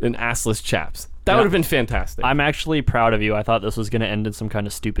chair in assless chaps. That would have been fantastic. I'm actually proud of you. I thought this was going to end in some kind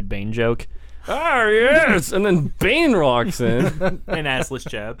of stupid Bane joke. Oh, yes! And then Bane walks in. And assless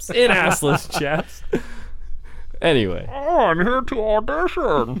chaps. In assless chaps. Anyway. Oh, I'm here to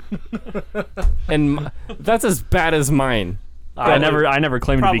audition. And that's as bad as mine. I never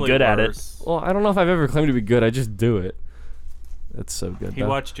claimed to be good at it. worse. Well, I don't know if I've ever claimed to be good. I just do it. That's so good. He though.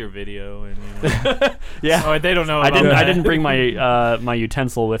 watched your video and you know. Yeah. Oh, they don't know. I About didn't. that. I didn't bring my my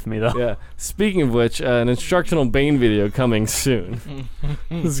utensil with me though. Yeah. Speaking of which, an instructional Bane video coming soon.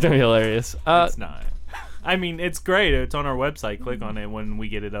 This is gonna be hilarious. It's not. I mean, it's great. It's on our website. Click on it when we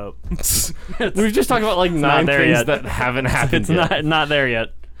get it up. We've just talked about like 9 there things yet. that haven't happened It's yet. not there yet.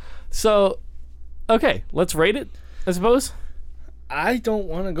 So, okay, let's rate it, I suppose. I don't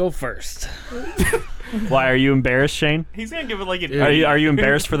want to go first. Why are you embarrassed, Shane? He's gonna give it like an. Are you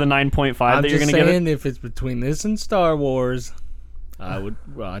embarrassed for the 9.5 I'm that you're just gonna give it? saying, if it's between this and Star Wars, I would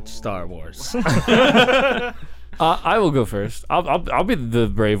watch Star Wars. I will go first. I'll be the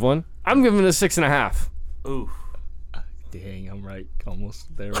brave one. I'm giving it a 6.5. Ooh. Dang, I'm right,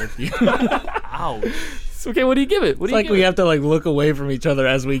 almost there with you. Ouch. It's okay. What do you give it? What It's do you like give we it? have to like look away from each other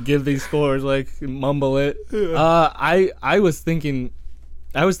as we give these scores, like mumble it. I was thinking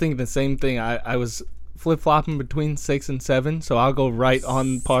the same thing. I was flip flopping between 6 and 7, so I'll go right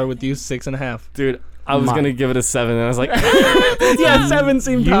on par with you, 6.5. Dude, I was gonna give it a 7, and I was like, Yeah, 7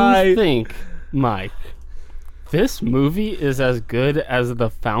 seemed You high. think, Mike, this movie is as good as The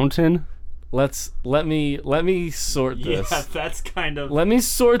Fountain? let me sort this. Yeah, that's kind of. Let me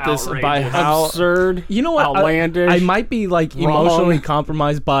sort this by outrageous. how Absurd. You know what? Outlandish. I might be like wrong. emotionally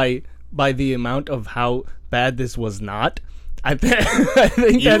compromised by the amount of how bad this was not. I think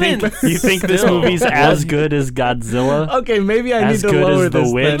Even- that You think this Still. movie's as good as Godzilla? okay, maybe I As need to good lower as The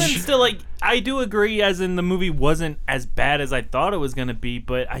this. Witch? then. Even still, like, I do agree, as in the movie wasn't as bad as I thought it was gonna be,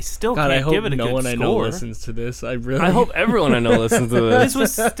 but I still God, I can't hope give it a no good one score. I know listens to this. I really. I hope everyone I know listens to This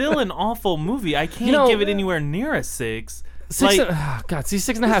this. was still an awful movie. I can't know- give it anywhere near a 6. Six Like, God, see,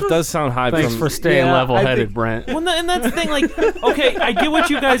 6.5 does sound high. Thanks from, for staying Yeah, I level-headed, think- Brent. well, and that's the thing. Like, okay, I get what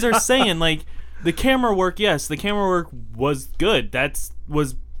you guys are saying. Like, the camera work, yes, the camera work was good.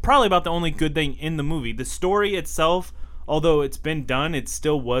 Was probably about the only good thing in the movie. The story itself, although it's been done, it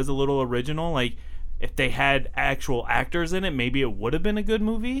still was a little original. Like, if they had actual actors in it, maybe it would have been a good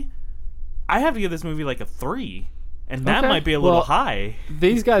movie. I have to give this movie like a 3. and that might be a little high.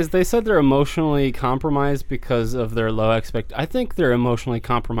 These guys, they said they're emotionally compromised because of their low I think they're emotionally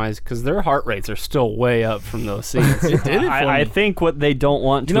compromised because their heart rates are still way up from those scenes. I think what they don't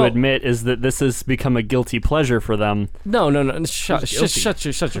want to admit is that this has become a guilty pleasure for them. No. Shut your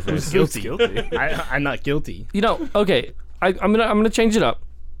face. Guilty. I'm not guilty. Okay. I'm gonna change it up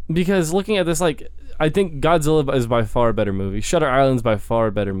because looking at this, like, I think Godzilla is by far a better movie. Shutter Island's by far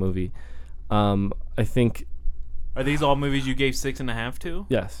a better movie. I think. Are these all movies you gave 6.5 to?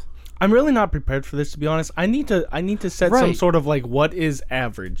 Yes. I'm really not prepared for this, to be honest. I need to set some sort of like, what is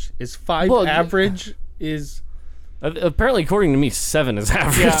average? Is 5 average? Is apparently, according to me, 7 is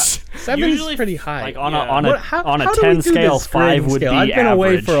average. Yeah, 7 is pretty high. Like on a 10 scale, 5 would be average. I've been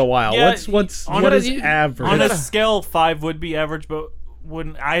away for a while. Yeah, what is average? On a scale, 5 would be average, but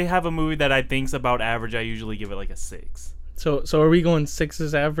when I have a movie that I think's about average, I usually give it like a 6. So are we going 6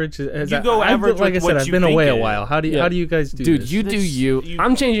 as average? Go average. Like I said, I've been away a while. How do you guys do Dude, this? you do you.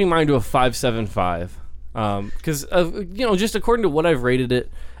 I'm changing mine to a 5.75. Because just according to what I've rated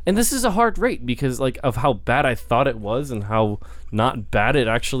it, and this is a hard rate because like of how bad I thought it was and how not bad it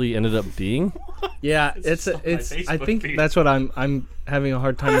actually ended up being. Yeah, it's. I think that's what I'm having a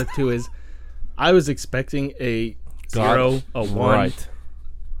hard time with too. Is I was expecting a 0, a 1, right?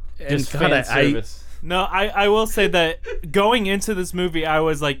 And just fan service. No, I will say that going into this movie, I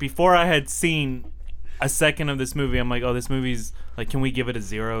was like, before I had seen a second of this movie, I'm like, oh, this movie's like, can we give it a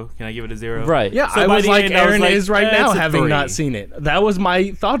 0? Can I give it a 0? Right. Yeah, so I was like, Aaron is right now, it's a having 3. not seen it. That was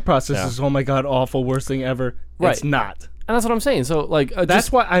my thought process. Is, oh my god, awful, worst thing ever. Right. It's not. And that's what I'm saying. So like,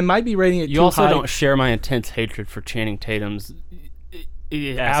 that's why I might be rating it too high. You also don't share my intense hatred for Channing Tatum's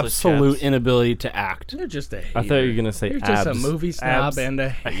absolute inability to act. You're just a hater. I thought you were gonna say You're abs. just a movie snob and a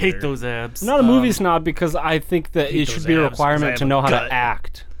hater. I hate those abs. Not a movie snob because I think that it should be a requirement to know how gut. to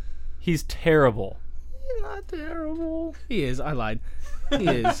act. He's terrible. He's not terrible. He is. I lied. He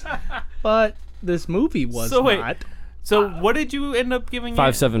is. But this movie was not. So what did you end up giving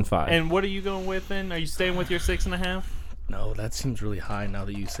 5.75. And what are you going with then? Are you staying with your 6.5? No, that seems really high now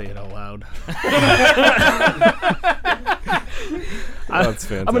that you say it out loud. That's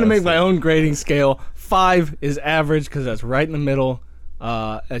fantastic. I'm going to make my own grading scale. 5 is average because that's right in the middle.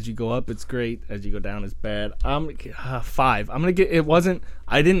 As you go up, it's great. As you go down, it's bad. 5. I'm going to get... It wasn't...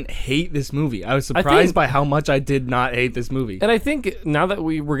 I didn't hate this movie. I was surprised by how much I did not hate this movie. And I think now that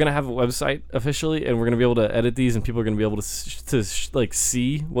we're going to have a website officially and we're going to be able to edit these and people are going to be able to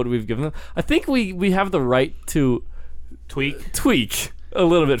see what we've given them, I think we have the right to... Tweak a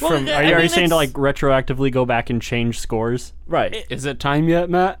little bit from... Are you saying to like retroactively go back and change scores? Right. Is it time yet,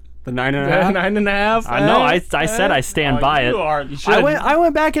 Matt? The 9.5? 9.5? I know. I said I stand by it. You should. I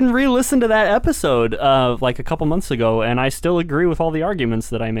went back and re-listened to that episode like a couple months ago, and I still agree with all the arguments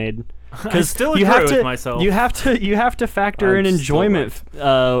that I made. I still agree with myself. You have to factor in enjoyment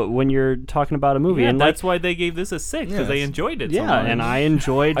when you're talking about a movie, Yeah, and that's why they gave this a 6 because they enjoyed it. Yeah, so much. and I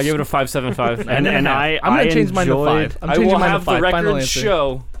enjoyed. I give it a 5.75. and I'm going to change mine to 5. I will have the record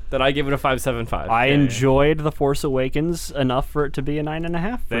show that I give it a 5.75. I enjoyed The Force Awakens enough for it to be a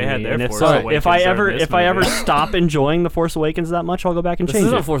 9.5. They had their Force Awakens. If I ever movie. stop enjoying The Force Awakens that much, I'll go back and This change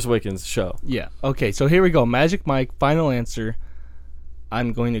is it. a Force Awakens show. Yeah. Okay, so here we go. Magic Mike, final answer.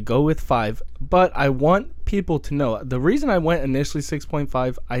 I'm going to go with 5, but I want people to know the reason I went initially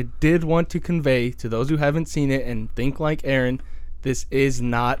 6.5. I did want to convey to those who haven't seen it and think like Aaron, this is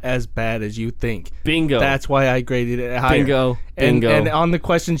not as bad as you think. Bingo. That's why I graded it higher. Bingo. Bingo. And on the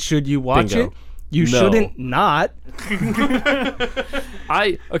question, should you watch Bingo. it? You shouldn't not.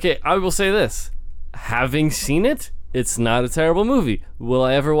 I will say this. Having seen it, it's not a terrible movie. Will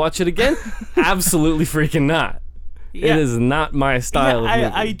I ever watch it again? Absolutely freaking not. Yeah. It is not my style of movie.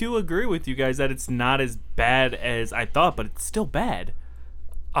 I do agree with you guys that it's not as bad as I thought, but it's still bad.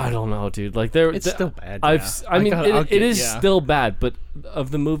 I don't know, dude. Like It's still bad. It is still bad, but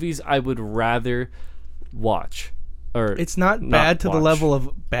of the movies I would rather watch. Or it's not bad to the level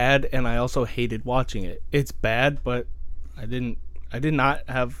of bad, and I also hated watching it. It's bad, but I did not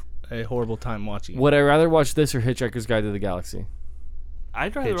have a horrible time watching it. Would I rather watch this or Hitchhiker's Guide to the Galaxy?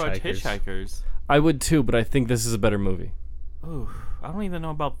 I'd rather watch Hitchhikers. I would too, but I think this is a better movie. Ooh, I don't even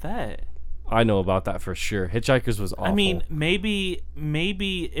know about that. I know about that for sure. Hitchhikers was awful. I mean, maybe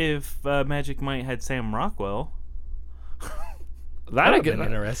if Magic Mike had Sam Rockwell. That'd have been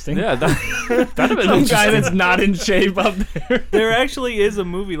interesting. Yeah, that'd have been some interesting. guy that's not in shape up there. There actually is a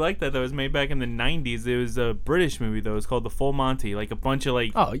movie like that was made back in the 90s. It was a British movie though. It's called The Full Monty. Like a bunch of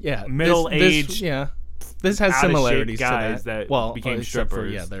middle-aged. This has similarities guys to that. became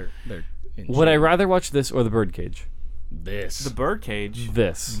strippers. They're Would I rather watch this or The Birdcage? This. The Birdcage.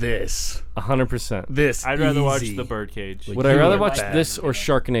 This. 100%. This. I'd rather watch easy. The Birdcage. Would I rather watch bad. this or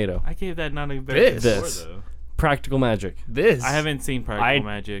Sharknado? I gave that not a better This. score, though. Practical Magic. This. I haven't seen Practical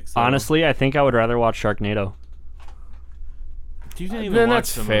Magic. So. Honestly, I think I would rather watch Sharknado. You didn't even Then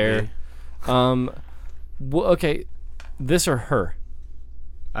watch that's the fair. movie. Okay, this or Her?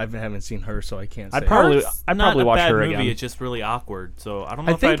 I haven't seen Her, so I can't say. I'd probably Not a watch bad Her movie. again. It's just really awkward. So I don't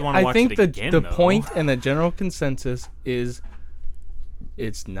know I if I'd think want to watch it again. the though. point and the general consensus is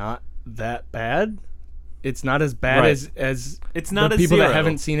it's not that bad. It's not as bad Right. as It's not the a people zero. that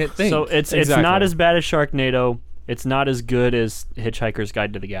haven't seen it think. So it's Exactly. not as bad as Sharknado. It's not as good as Hitchhiker's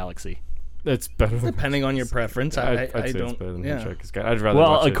Guide to the Galaxy. It's better than depending on your preference, I I'd say it's don't. better than Yeah. Hitchhiker's Guide. I'd rather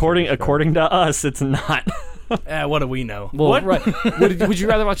Well, watch Hitchhiker's Guide. according to us, it's not. What do we know? Well, What? right. would you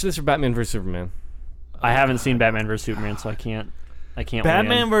rather watch this or Batman vs Superman? I haven't seen Batman vs Superman, so I can't. weigh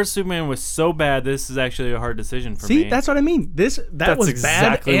Batman in. vs Superman was so bad. This is actually a hard decision for See, me. that's what I mean. That That's was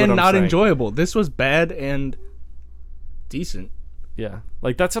exactly bad what and I'm not saying. enjoyable. This was bad and decent. Yeah,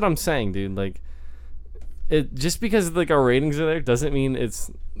 like that's what I'm saying, dude. Like, it just because like our ratings are there doesn't mean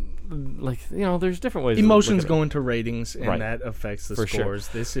it's like there's different ways. Emotions to go into ratings, and Right. that affects the For sure. scores.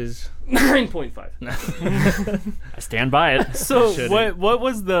 This is 9.5. I stand by it. So what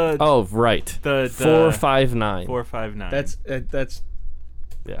was the Oh, right. the 459. 459? that's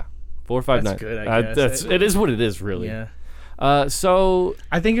Yeah, 459. That's good, I guess. It is what it is, really. yeah. So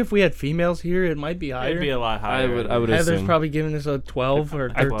I think if we had females here, it might be higher. It'd be a lot higher. I would Heather's assume. probably giving this a 12 or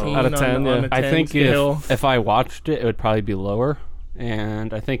 13 out of 10, on yeah. a 10 I think scale. if I watched it, it would probably be lower.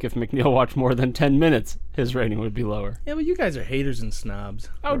 And I think if McNeil watched more than 10 minutes, his rating would be lower. Yeah, but you guys are haters and snobs.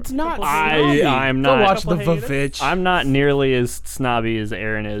 Oh, it's not. I'm Go not. watch The Vavitch. I'm not nearly as snobby as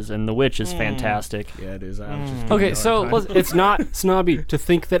Aaron is, and The Witch is fantastic. Yeah, it is. I'm just Okay, giving so you a hard time. It's not snobby to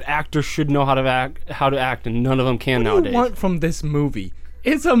think that actors should know how to act, and none of them can What do nowadays. you want from this movie?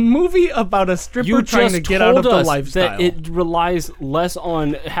 It's a movie about a stripper You trying just to get out of told the us lifestyle. that it relies less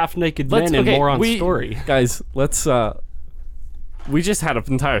on half-naked men and more on story. Guys, let's. We just had an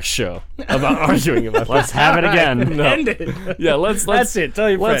entire show about arguing about. Let's have it again. No. End it. Yeah, let's. That's it. Tell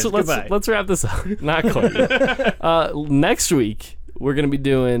your let's, friends. Goodbye. let's wrap this up. Not quite. Yet. Next week we're gonna be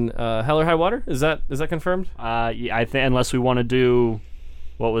doing Hell or High Water. Is that confirmed? Yeah, I think unless we want to do,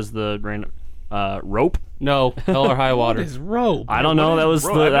 what was the random rope? No, Hell or High Water. What is rope? I don't know. That was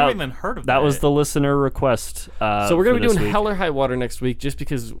Bro, the I've that, never even heard of that was the listener request. So we're gonna for be this doing week. Hell or High Water next week, just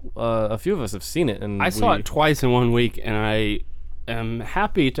because a few of us have seen it, and I saw it twice in 1 week, and I am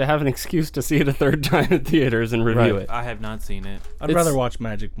happy to have an excuse to see it a third time in theaters and review Right. it. I have not seen it. I'd rather watch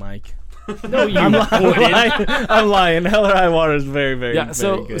Magic Mike. No, you I'm lying. I'm lying. Hell or High Water is very, very, Yeah. very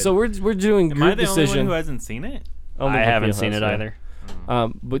So good. we're doing Am I group the only decision. one who hasn't seen it? Only I Vicky haven't has, seen it yeah. either.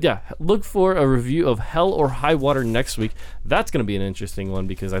 But yeah, look for a review of Hell or High Water next week. That's going to be an interesting one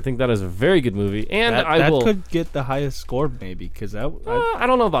because I think that is a very good movie, and that, I that will. could get the highest score maybe because that. I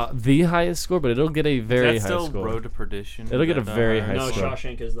don't know about the highest score, but it'll get a very Is that high still score. Road to Perdition? It'll get a Is that very the- high No, score.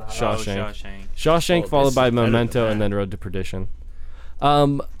 Shawshank is the high. Shawshank. Oh, Shawshank Oh, followed this by is better than Memento, that. and then Road to Perdition.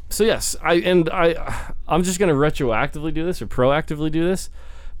 So yes, I'm just gonna retroactively do this or proactively do this.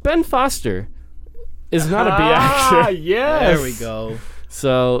 Ben Foster is not a B actor. Yes. There we go.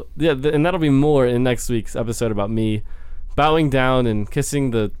 So yeah, and that'll be more in next week's episode about me bowing down and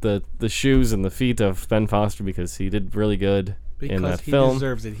kissing the shoes and the feet of Ben Foster because he did really good in Because that he film.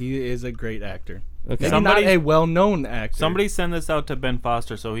 deserves it. He is a great actor. Okay. Maybe Somebody- not a well-known actor. Somebody send this out to Ben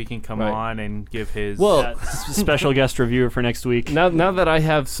Foster so he can come Right. on and give his. Well, Special guest reviewer for next week. now that I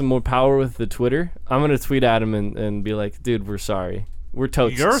have some more power with the Twitter, I'm gonna tweet at him and be like, dude, we're sorry. We're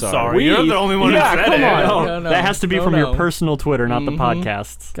totes you're sorry. We- You're the only one Yeah, who said come it. on. No, no, that has to be no, from no. your personal Twitter, not the Mhm.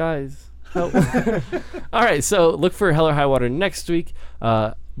 podcasts. Guys. Help. All right, so look for Hell or High Water next week.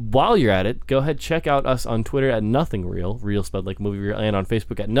 While you're at it, go ahead check out us on Twitter at Nothing Real, real spelled like movie real, and on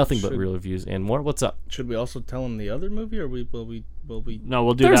Facebook at Nothing But Should- Real Reviews and more. What's up? Should we also tell him the other movie, or will we? No,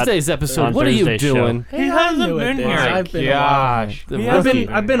 we'll do Thursday's that episode. on What are you Thursday's show. doing? Hey, hasn't I knew it been then. here. I've been Gosh. The I've rookie.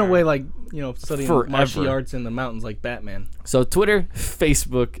 been away like studying martial Forever. arts in the mountains like Batman. So Twitter,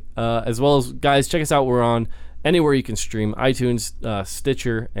 Facebook, as well as guys, check us out. We're on anywhere you can stream: iTunes,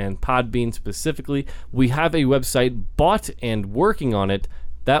 Stitcher, and Podbean specifically. We have a website bought and working on it.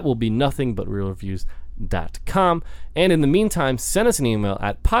 That will be nothingbutrealreviews.com. And in the meantime, send us an email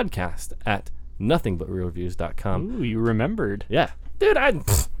at podcast@nothingbutrealreviews.com. Ooh, you remembered. Yeah, dude,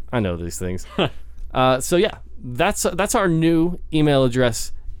 I know these things. So yeah, that's our new email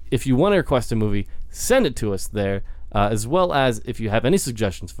address. If you want to request a movie, send it to us there. As well as if you have any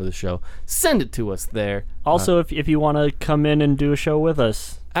suggestions for the show, send it to us there. Also, if you want to come in and do a show with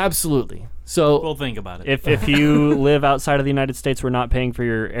us. Absolutely. So we'll think about it. If you live outside of the United States, we're not paying for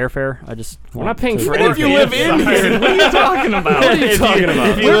your airfare. We're not paying for If you live in here, what are you talking about? What are you talking about?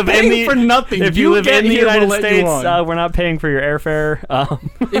 If you We're live in paying the, for nothing. If you live get in the here, we'll United let you States, on. we're not paying for your airfare.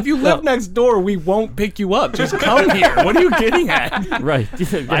 If you live next door, we won't pick you up. Just come here. What are you getting at? Right.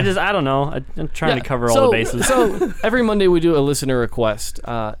 I don't know. I'm trying to cover all the bases. So every Monday we do a listener request.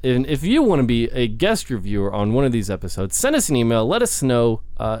 And if you want to be a guest reviewer on one of these episodes, send us an email. Let us know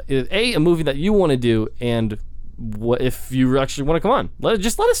a movie that you want to do, and if you actually want to come on. Let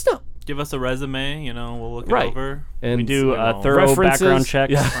us know. Give us a resume. We'll look it Right. over. And we do thorough background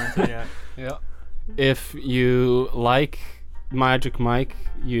checks. Yeah. If you like Magic Mike,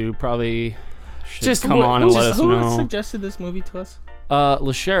 you probably should Just come on and let us Who know. suggested this movie to us?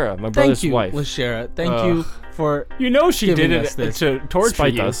 Lashera, my brother's Thank you, wife. Lashera. Thank you for She giving did us it this. to torture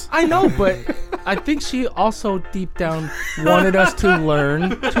Spite you. us. I know, but I think she also deep down wanted us to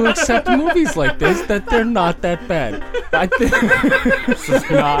learn to accept movies like this, that they're not that bad. I think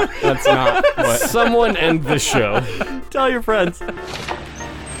That's not what. Someone end the show. Tell your friends.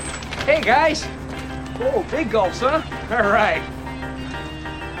 Hey, guys. Oh, big gulps, huh? All right.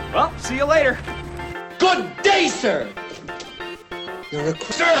 Well, see you later. Good day, sir.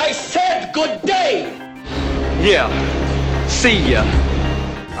 Sir, I said good day. Yeah. See ya.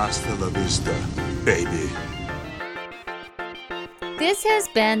 Hasta la vista, baby. This has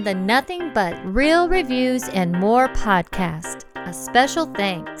been the Nothing But Real Reviews and More podcast. A special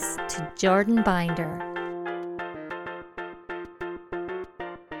thanks to Jordan Binder.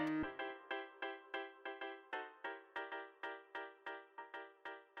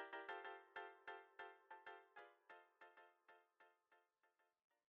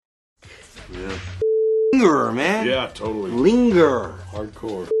 Linger, man. Yeah, totally. Linger.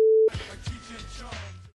 Hardcore.